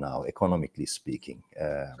Erdogan now, economically speaking?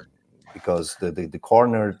 Because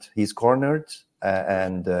he's cornered,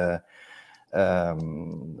 and the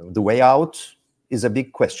way out is a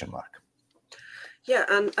big question mark. Yeah,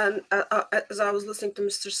 and as I was listening to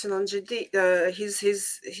Mr. Sinan Ciddi,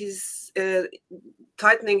 he's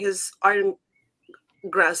tightening his iron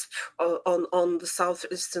grasp on the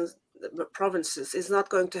southeastern provinces is not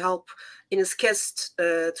going to help in his quest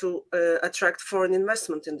to attract foreign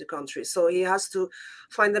investment in the country. So he has to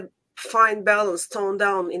find a fine balance, tone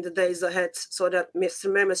down in the days ahead, so that Mr.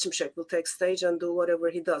 Mehmet Şimşek will take stage and do whatever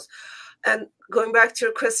he does. And going back to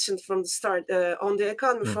your question from the start, on the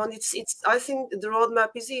economy front, I think the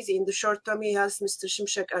roadmap is easy. In the short term, he has Mr.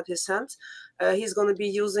 Şimşek at his hand. He's going to be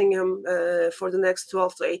using him for the next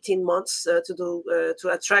 12 to 18 months to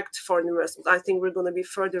attract foreign investment. I think we're going to be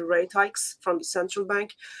further rate hikes from the central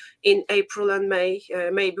bank in April and May,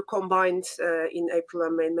 maybe combined in April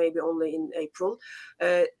and May, maybe only in April,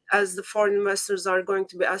 as the foreign investors are going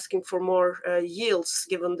to be asking for more yields,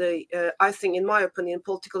 given the, I think, in my opinion,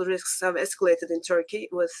 political risks have escalated in Turkey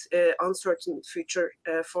with uncertain future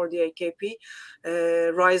for the AKP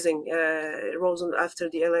risen after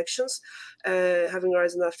the elections, having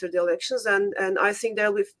risen after the elections, and I think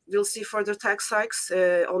we'll see further tax hikes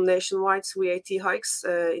on nationwide VAT hikes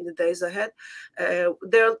in the days ahead.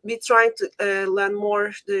 They'll be trying to land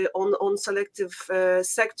more on selective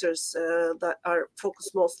sectors that are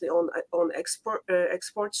focused mostly on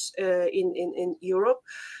exports in Europe,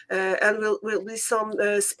 and will be some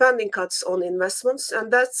spending cuts on investments,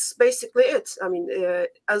 and that's basically it. I mean,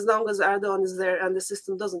 as long as Erdogan is there and the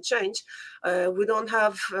system doesn't change, we don't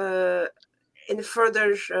have any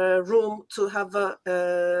further room to have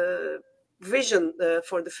a vision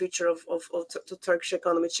for the future of the Turkish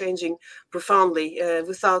economy changing profoundly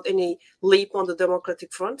without any leap on the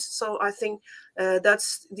democratic front. So I think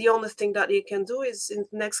that's the only thing that he can do is in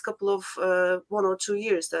the next couple of 1 or 2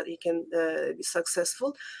 years that he can be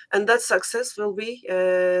successful, and that success will be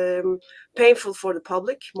painful for the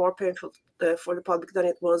public, more painful for the public than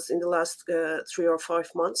it was in the last 3 or 5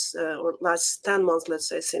 months or last 10 months, let's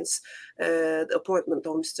say, since the appointment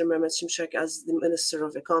of Mr. Mehmet Şimşek as the Minister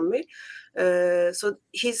of Economy. So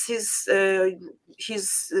his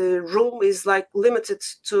room is like limited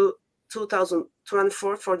to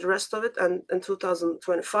 2024 for the rest of it, and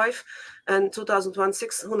 2025 and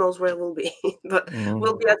 2026, who knows where we'll be. But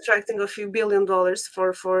we'll be attracting a few $1 billion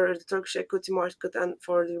for the Turkish equity market and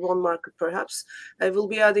for the bond market, perhaps. We'll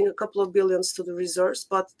be adding a couple of billions to the reserves,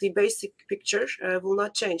 but the basic picture will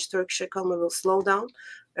not change. Turkish economy will slow down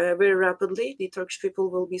very rapidly. The Turkish people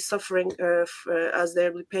will be suffering as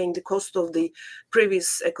they'll be paying the cost of the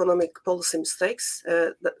previous economic policy mistakes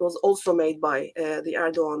that was also made by the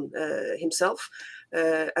Erdogan himself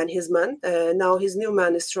and his man. Now his new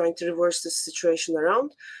man is trying to reverse this situation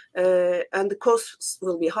around, and the costs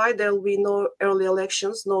will be high. There will be no early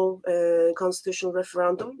elections, no constitutional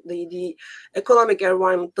referendum. The economic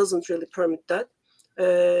environment doesn't really permit that.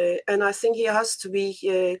 And I think he has to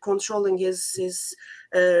be controlling his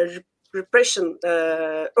repression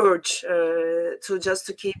urge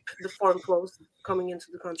to keep the foreign flows coming into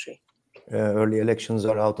the country. early elections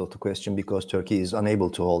are out of the question because Turkey is unable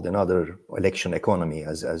to hold another election economy,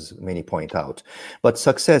 as many point out. But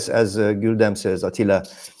success, as Güldem says, Attila,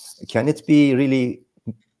 can it be really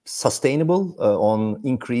sustainable on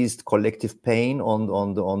increased collective pain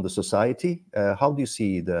on the society? How do you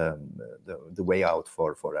see the way out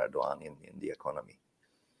for Erdogan in the economy?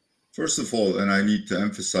 First of all, and I need to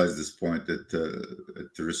emphasize this point at the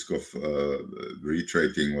risk of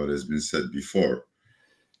reiterating what has been said before,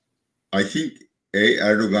 I think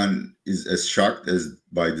Erdogan is as shocked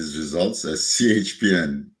by these results as CHP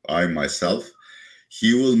and I myself.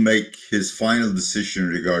 He will make his final decision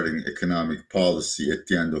regarding economic policy at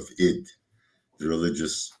the end of Eid, the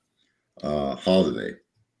religious holiday.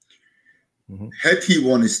 Mm-hmm. Had he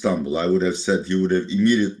won Istanbul, I would have said he would have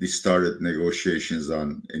immediately started negotiations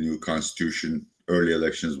on a new constitution, early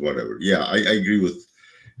elections, whatever. Yeah, I agree with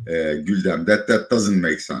Güldem. That doesn't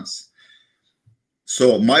make sense.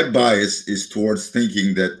 So my bias is towards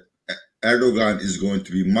thinking that Erdogan is going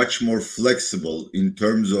to be much more flexible in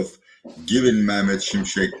terms of giving Mehmet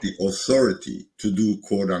Şimşek the authority to do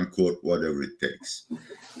quote unquote whatever it takes.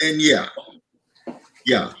 And yeah,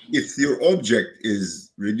 if your object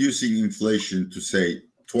is reducing inflation to say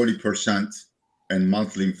 20% and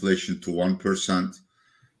monthly inflation to 1%,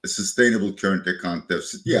 a sustainable current account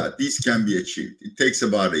deficit, yeah, these can be achieved. It takes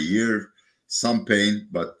about a year, some pain,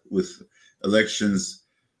 but with elections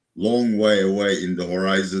long way away in the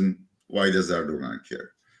horizon, why does Erdogan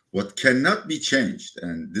care? What cannot be changed,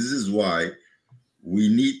 and this is why we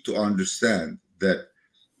need to understand that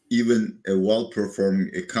even a well-performing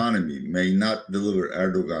economy may not deliver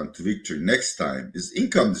Erdogan to victory next time, is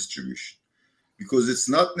income distribution. Because it's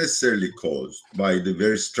not necessarily caused by the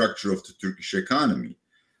very structure of the Turkish economy,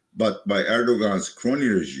 but by Erdogan's crony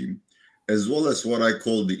regime, as well as what I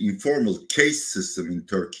call the informal caste system in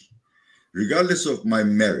Turkey. Regardless of my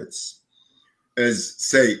merits, as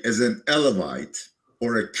an Alevite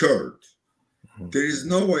or a Kurd, there is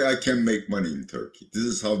no way I can make money in Turkey. This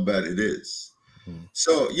is how bad it is.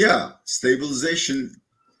 So yeah, stabilization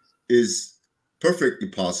is perfectly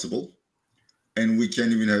possible, and we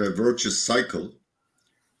can even have a virtuous cycle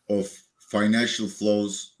of financial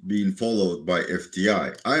flows being followed by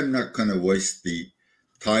FDI. I'm not going to waste the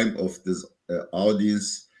time of this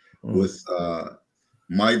audience with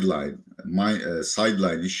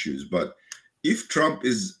sideline issues, but if Trump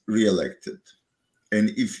is reelected and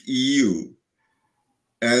if EU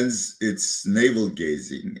ends its navel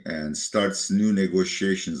gazing and starts new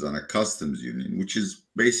negotiations on a customs union, which is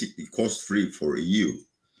basically cost-free for EU,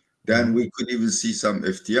 then we could even see some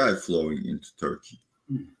FDI flowing into Turkey.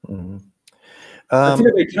 Can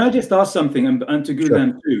I just ask something, and to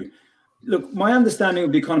Güldem too? Look, my understanding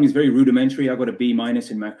of the economy is very rudimentary. I got a B- in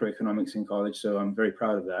macroeconomics in college, so I'm very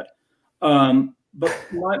proud of that. But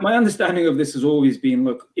my understanding of this has always been,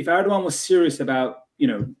 look, if Erdogan was serious about,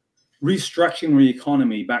 restructuring the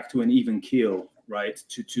economy back to an even keel, right,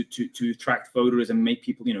 to attract voters and make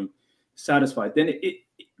people, satisfied, then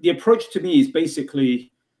the approach to me is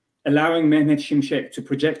basically allowing Mehmet Şimşek to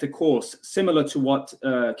project a course similar to what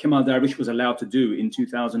Kemal Dervish was allowed to do in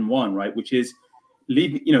 2001, right, which is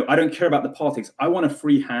leave, I don't care about the politics. I want a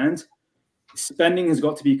free hand. Spending has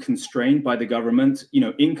got to be constrained by the government.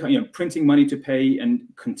 Income, printing money to pay and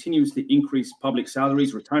continuously increase public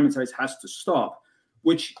salaries, retirement salaries has to stop,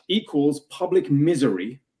 which equals public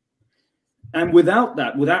misery. And without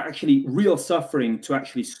that, without actually real suffering to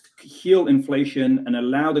actually heal inflation and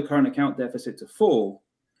allow the current account deficit to fall,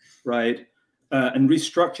 right, and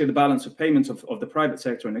restructure the balance of payments of the private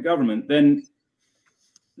sector and the government, then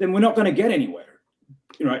we're not going to get anywhere,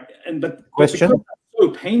 right? But because that's so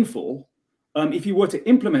painful, if you were to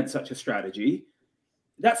implement such a strategy,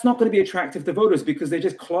 that's not going to be attractive to voters because they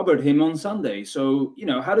just clobbered him on Sunday. So,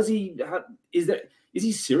 is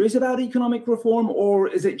he serious about economic reform, or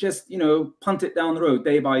is it just, punt it down the road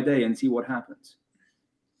day by day and see what happens?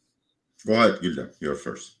 Go ahead, Güldem, you're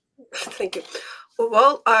first. Thank you.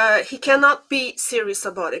 Well, he cannot be serious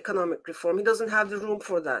about economic reform. He doesn't have the room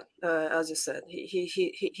for that, as you said.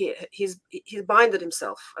 He's binded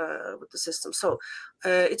himself with the system. So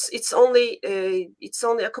it's only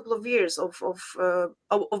a couple of years of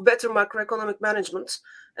better macroeconomic management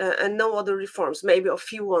and no other reforms. Maybe a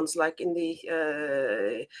few ones like in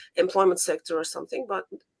the employment sector or something. But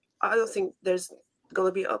I don't think there's going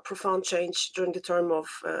to be a profound change during the term of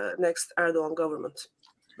next Erdogan government.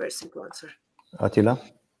 Very simple answer. Attila?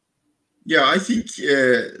 Yeah, I think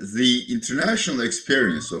the international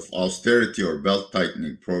experience of austerity or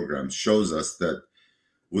belt-tightening programs shows us that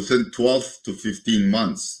within 12 to 15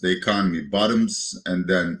 months, the economy bottoms and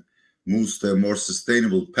then moves to a more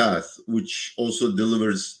sustainable path, which also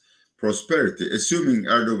delivers prosperity, assuming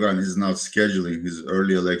Erdogan is not scheduling his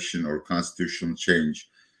early election or constitutional change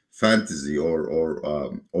fantasy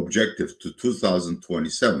or objective to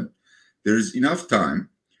 2027, there is enough time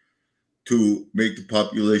to make the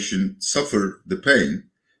population suffer the pain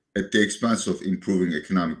at the expense of improving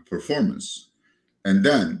economic performance, and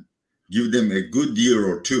then give them a good year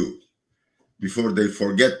or two before they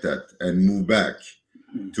forget that and move back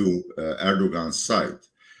to Erdogan's side.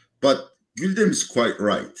 But Güldem is quite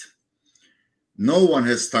right. No one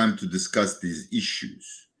has time to discuss these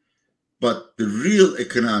issues. But the real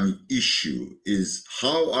economic issue is,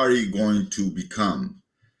 how are you going to become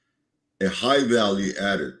a high value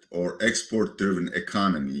added or export driven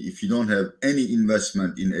economy if you don't have any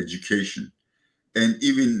investment in education? And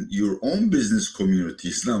even your own business community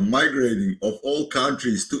is now migrating of all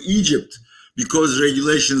countries to Egypt because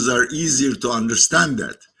regulations are easier to understand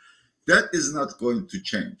that. That is not going to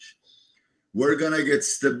change. We're going to get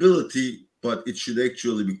stability, but it should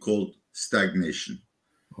actually be called stagnation.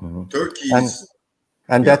 Mm-hmm. Turkey is...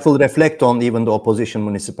 And that will reflect on even the opposition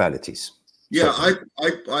municipalities. Yeah,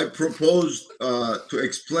 I proposed to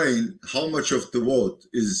explain how much of the vote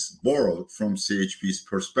is borrowed from CHP's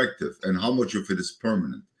perspective and how much of it is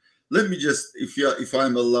permanent. Let me just, if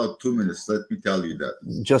I'm allowed 2 minutes, let me tell you that.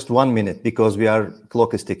 Just 1 minute, because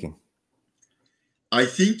clock is ticking. I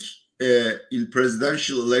think in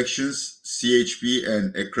presidential elections, CHP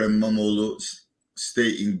and Ekrem Imamoglu stay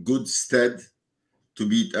in good stead to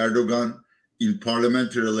beat Erdogan. In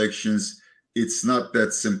parliamentary elections, it's not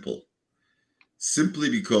that simple. Simply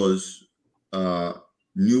because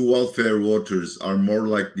new welfare voters are more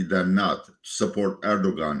likely than not to support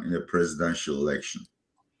Erdogan in a presidential election.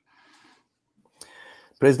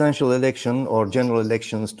 Presidential election or general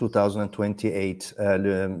elections 2028.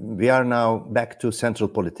 We are now back to central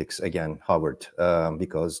politics again, Howard,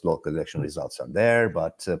 because local election results are there,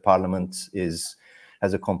 but parliament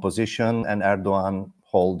has a composition and Erdogan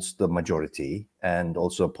holds the majority, and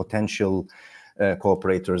also potential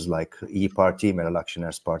cooperators like E-Party, Meral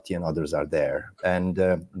Akşener's party, and others are there. And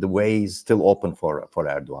the way is still open for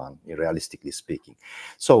Erdogan, realistically speaking.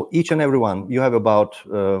 So each and every one, you have about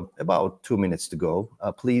 2 minutes to go.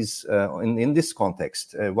 Please, in this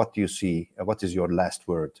context, what do you see? What is your last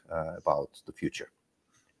word about the future?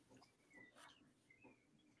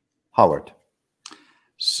 Howard.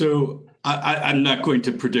 So I'm not going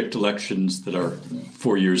to predict elections that are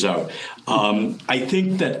 4 years out. I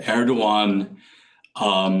think that Erdogan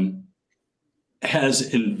had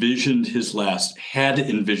envisioned his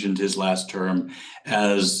last term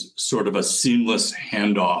as sort of a seamless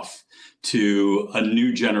handoff to a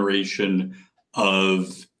new generation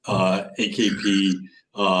of AKP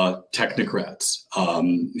technocrats,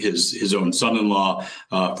 his own son-in-law,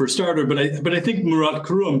 for starter. But I think Murat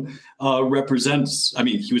Kurum represents. I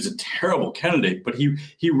mean, he was a terrible candidate, but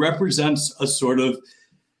he represents a sort of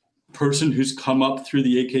person who's come up through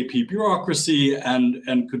the AKP bureaucracy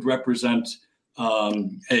and could represent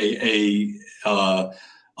a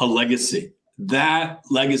legacy. That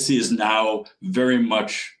legacy is now very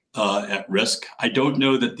much at risk. I don't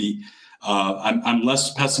know that I'm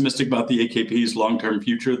less pessimistic about the AKP's long-term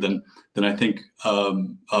future than I think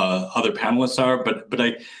other panelists are. But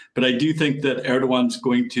I do think that Erdogan's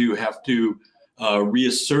going to have to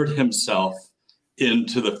reassert himself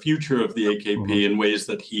into the future of the AKP in ways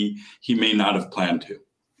that he may not have planned to.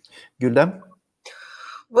 Güldem?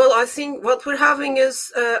 Well, I think what we're having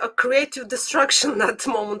is a creative destruction at the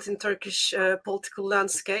moment in Turkish political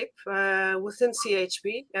landscape within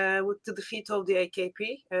CHP. With the defeat of the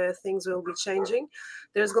AKP, things will be changing.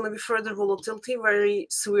 There's going to be further volatility, very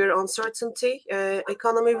severe uncertainty.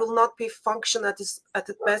 Economy will not be function at its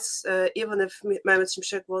best, even if Mehmet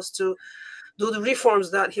Şimşek was to do the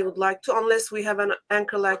reforms that he would like to, unless we have an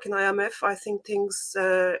anchor like an IMF. I think things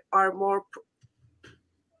are more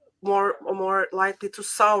likely to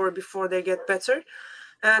sour before they get better.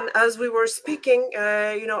 And as we were speaking,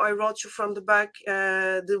 I wrote you from the back,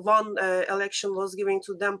 the one election was giving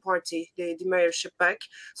to Dem Party, the mayorship back.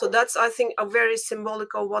 So that's, I think, a very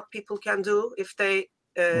symbolic of what people can do if they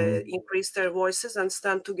increase their voices and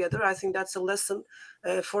stand together. I think that's a lesson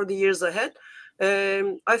for the years ahead.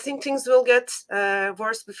 I think things will get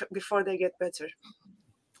worse before they get better.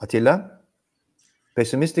 Attila,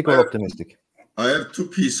 pessimistic or optimistic? I have two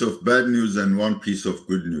pieces of bad news and one piece of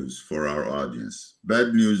good news for our audience.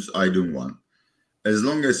 Bad news, I don't want. As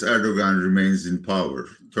long as Erdogan remains in power,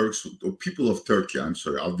 people of Turkey,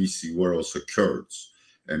 obviously we're also Kurds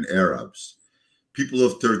and Arabs. People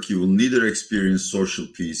of Turkey will neither experience social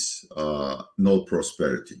peace nor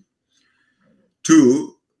prosperity.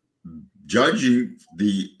 Two, judging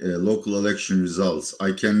the local election results,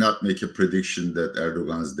 I cannot make a prediction that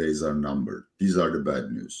Erdogan's days are numbered. These are the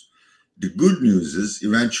bad news. The good news is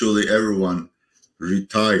eventually everyone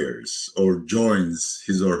retires or joins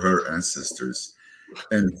his or her ancestors.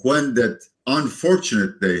 And when that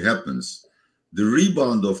unfortunate day happens, the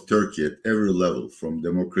rebound of Turkey at every level, from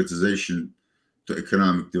democratization to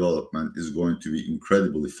economic development, is going to be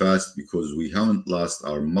incredibly fast, because we haven't lost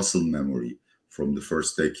our muscle memory from the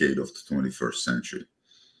first decade of the 21st century.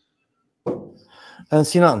 And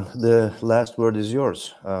Sinan, the last word is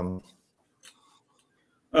yours.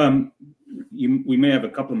 We may have a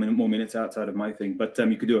couple of more minutes outside of my thing, but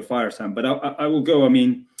you could do a fire sound. But I will go. I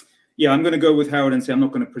mean, yeah, I'm going to go with Howard and say I'm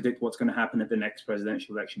not going to predict what's going to happen at the next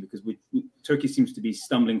presidential election, because Turkey seems to be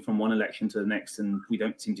stumbling from one election to the next, and we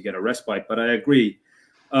don't seem to get a respite. But I agree.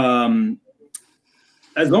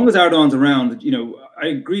 As long as Erdogan's around,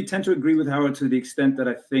 I tend to agree with Howard to the extent that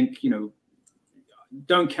I think,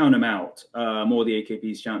 don't count him out, more the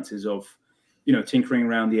AKP's chances of, tinkering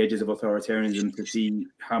around the edges of authoritarianism to see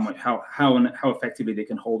how effectively they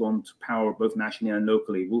can hold on to power both nationally and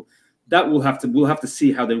locally. We'll have to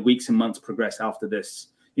see how the weeks and months progress after this,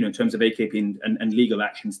 in terms of AKP and legal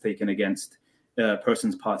actions taken against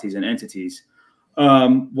persons, parties, and entities.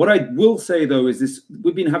 What I will say, though, is this: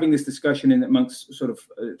 we've been having this discussion amongst sort of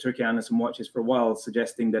Turkey analysts and watchers for a while,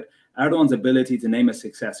 suggesting that Erdogan's ability to name a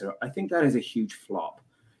successor, I think that is a huge flop.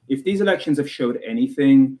 If these elections have showed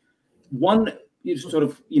anything, one sort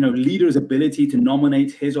of leader's ability to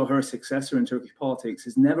nominate his or her successor in Turkish politics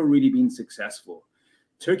has never really been successful.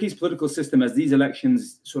 Turkey's political system, as these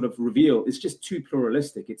elections sort of reveal, is just too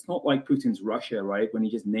pluralistic. It's not like Putin's Russia, right, when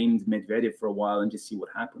he just named Medvedev for a while and just see what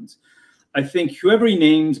happens. I think whoever he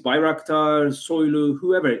names, Bayraktar, Soylu,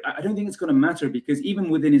 whoever, I don't think it's going to matter, because even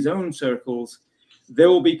within his own circles, there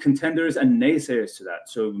will be contenders and naysayers to that.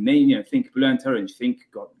 So think Bülent Arınç, think,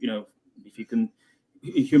 God, if you can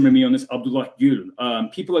humor me on this, Abdullah Gül.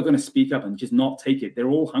 People are going to speak up and just not take it. They're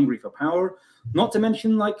all hungry for power. Not to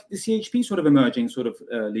mention like the CHP sort of emerging sort of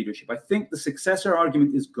leadership. I think the successor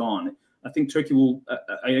argument is gone. I think Turkey will.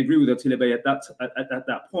 I agree with Attila Bey at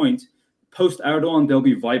that point. Post Erdogan, there'll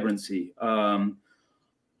be vibrancy. I'm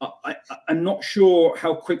not sure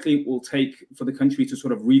how quickly it will take for the country to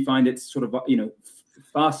sort of refine its sort of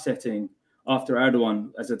fast setting after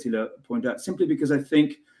Erdogan, as Attila pointed out. Simply because I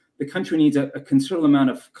think the country needs a considerable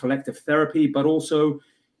amount of collective therapy, but also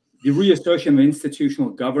the reassertion of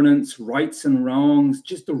institutional governance, rights and wrongs,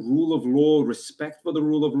 just the rule of law, respect for the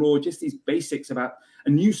rule of law, just these basics about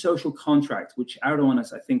a new social contract, which Erdogan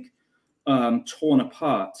has, I think, torn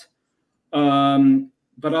apart.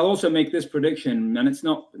 But I'll also make this prediction, and it's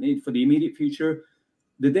not for the immediate future.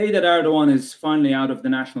 The day that Erdogan is finally out of the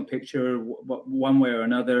national picture, one way or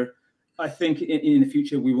another, I think in the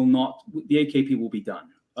future we will not, the AKP will be done.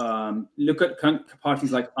 Look at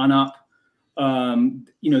parties like ANAP.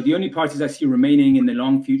 The only parties I see remaining in the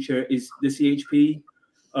long future is the CHP,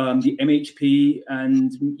 the MHP,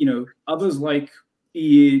 and others like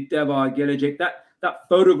İYİ, DEVA, Gelecek. That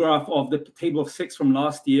photograph of the table of 6 from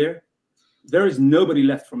last year, there is nobody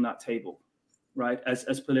left from that table, right?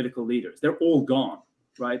 As political leaders, they're all gone,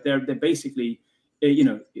 right? They're basically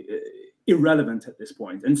irrelevant at this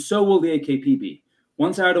point, and so will the AKP be.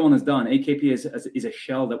 Once Erdogan is done, AKP is a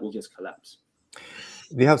shell that will just collapse.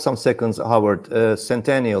 We have some seconds, Howard.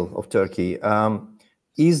 Centennial of Turkey.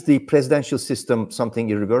 Is the presidential system something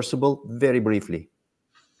irreversible? Very briefly.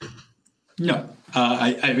 No,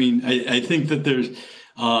 I think that there's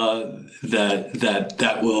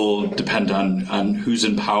that will depend on who's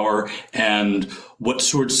in power and what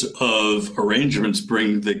sorts of arrangements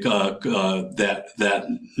bring that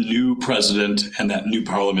new president and that new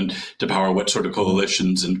parliament to power. What sort of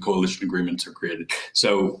coalitions and coalition agreements are created?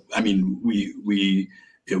 So, I mean, we're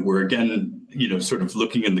again, sort of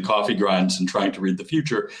looking in the coffee grinds and trying to read the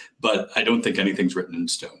future, but I don't think anything's written in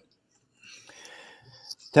stone.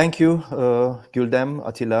 Thank you, Güldem,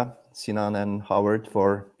 Attila, Sinan, and Howard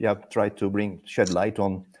for tried to shed light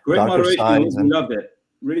on great darker sides. We loved it.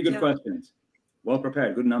 Really good questions. Well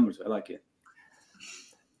prepared. Good numbers. I like it.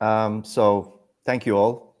 So thank you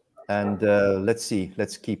all, and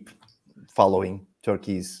let's keep following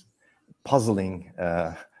Turkey's puzzling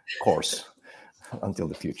course until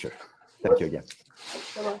the future. Thank you again.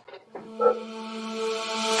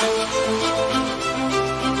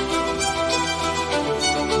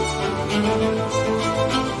 Bye-bye.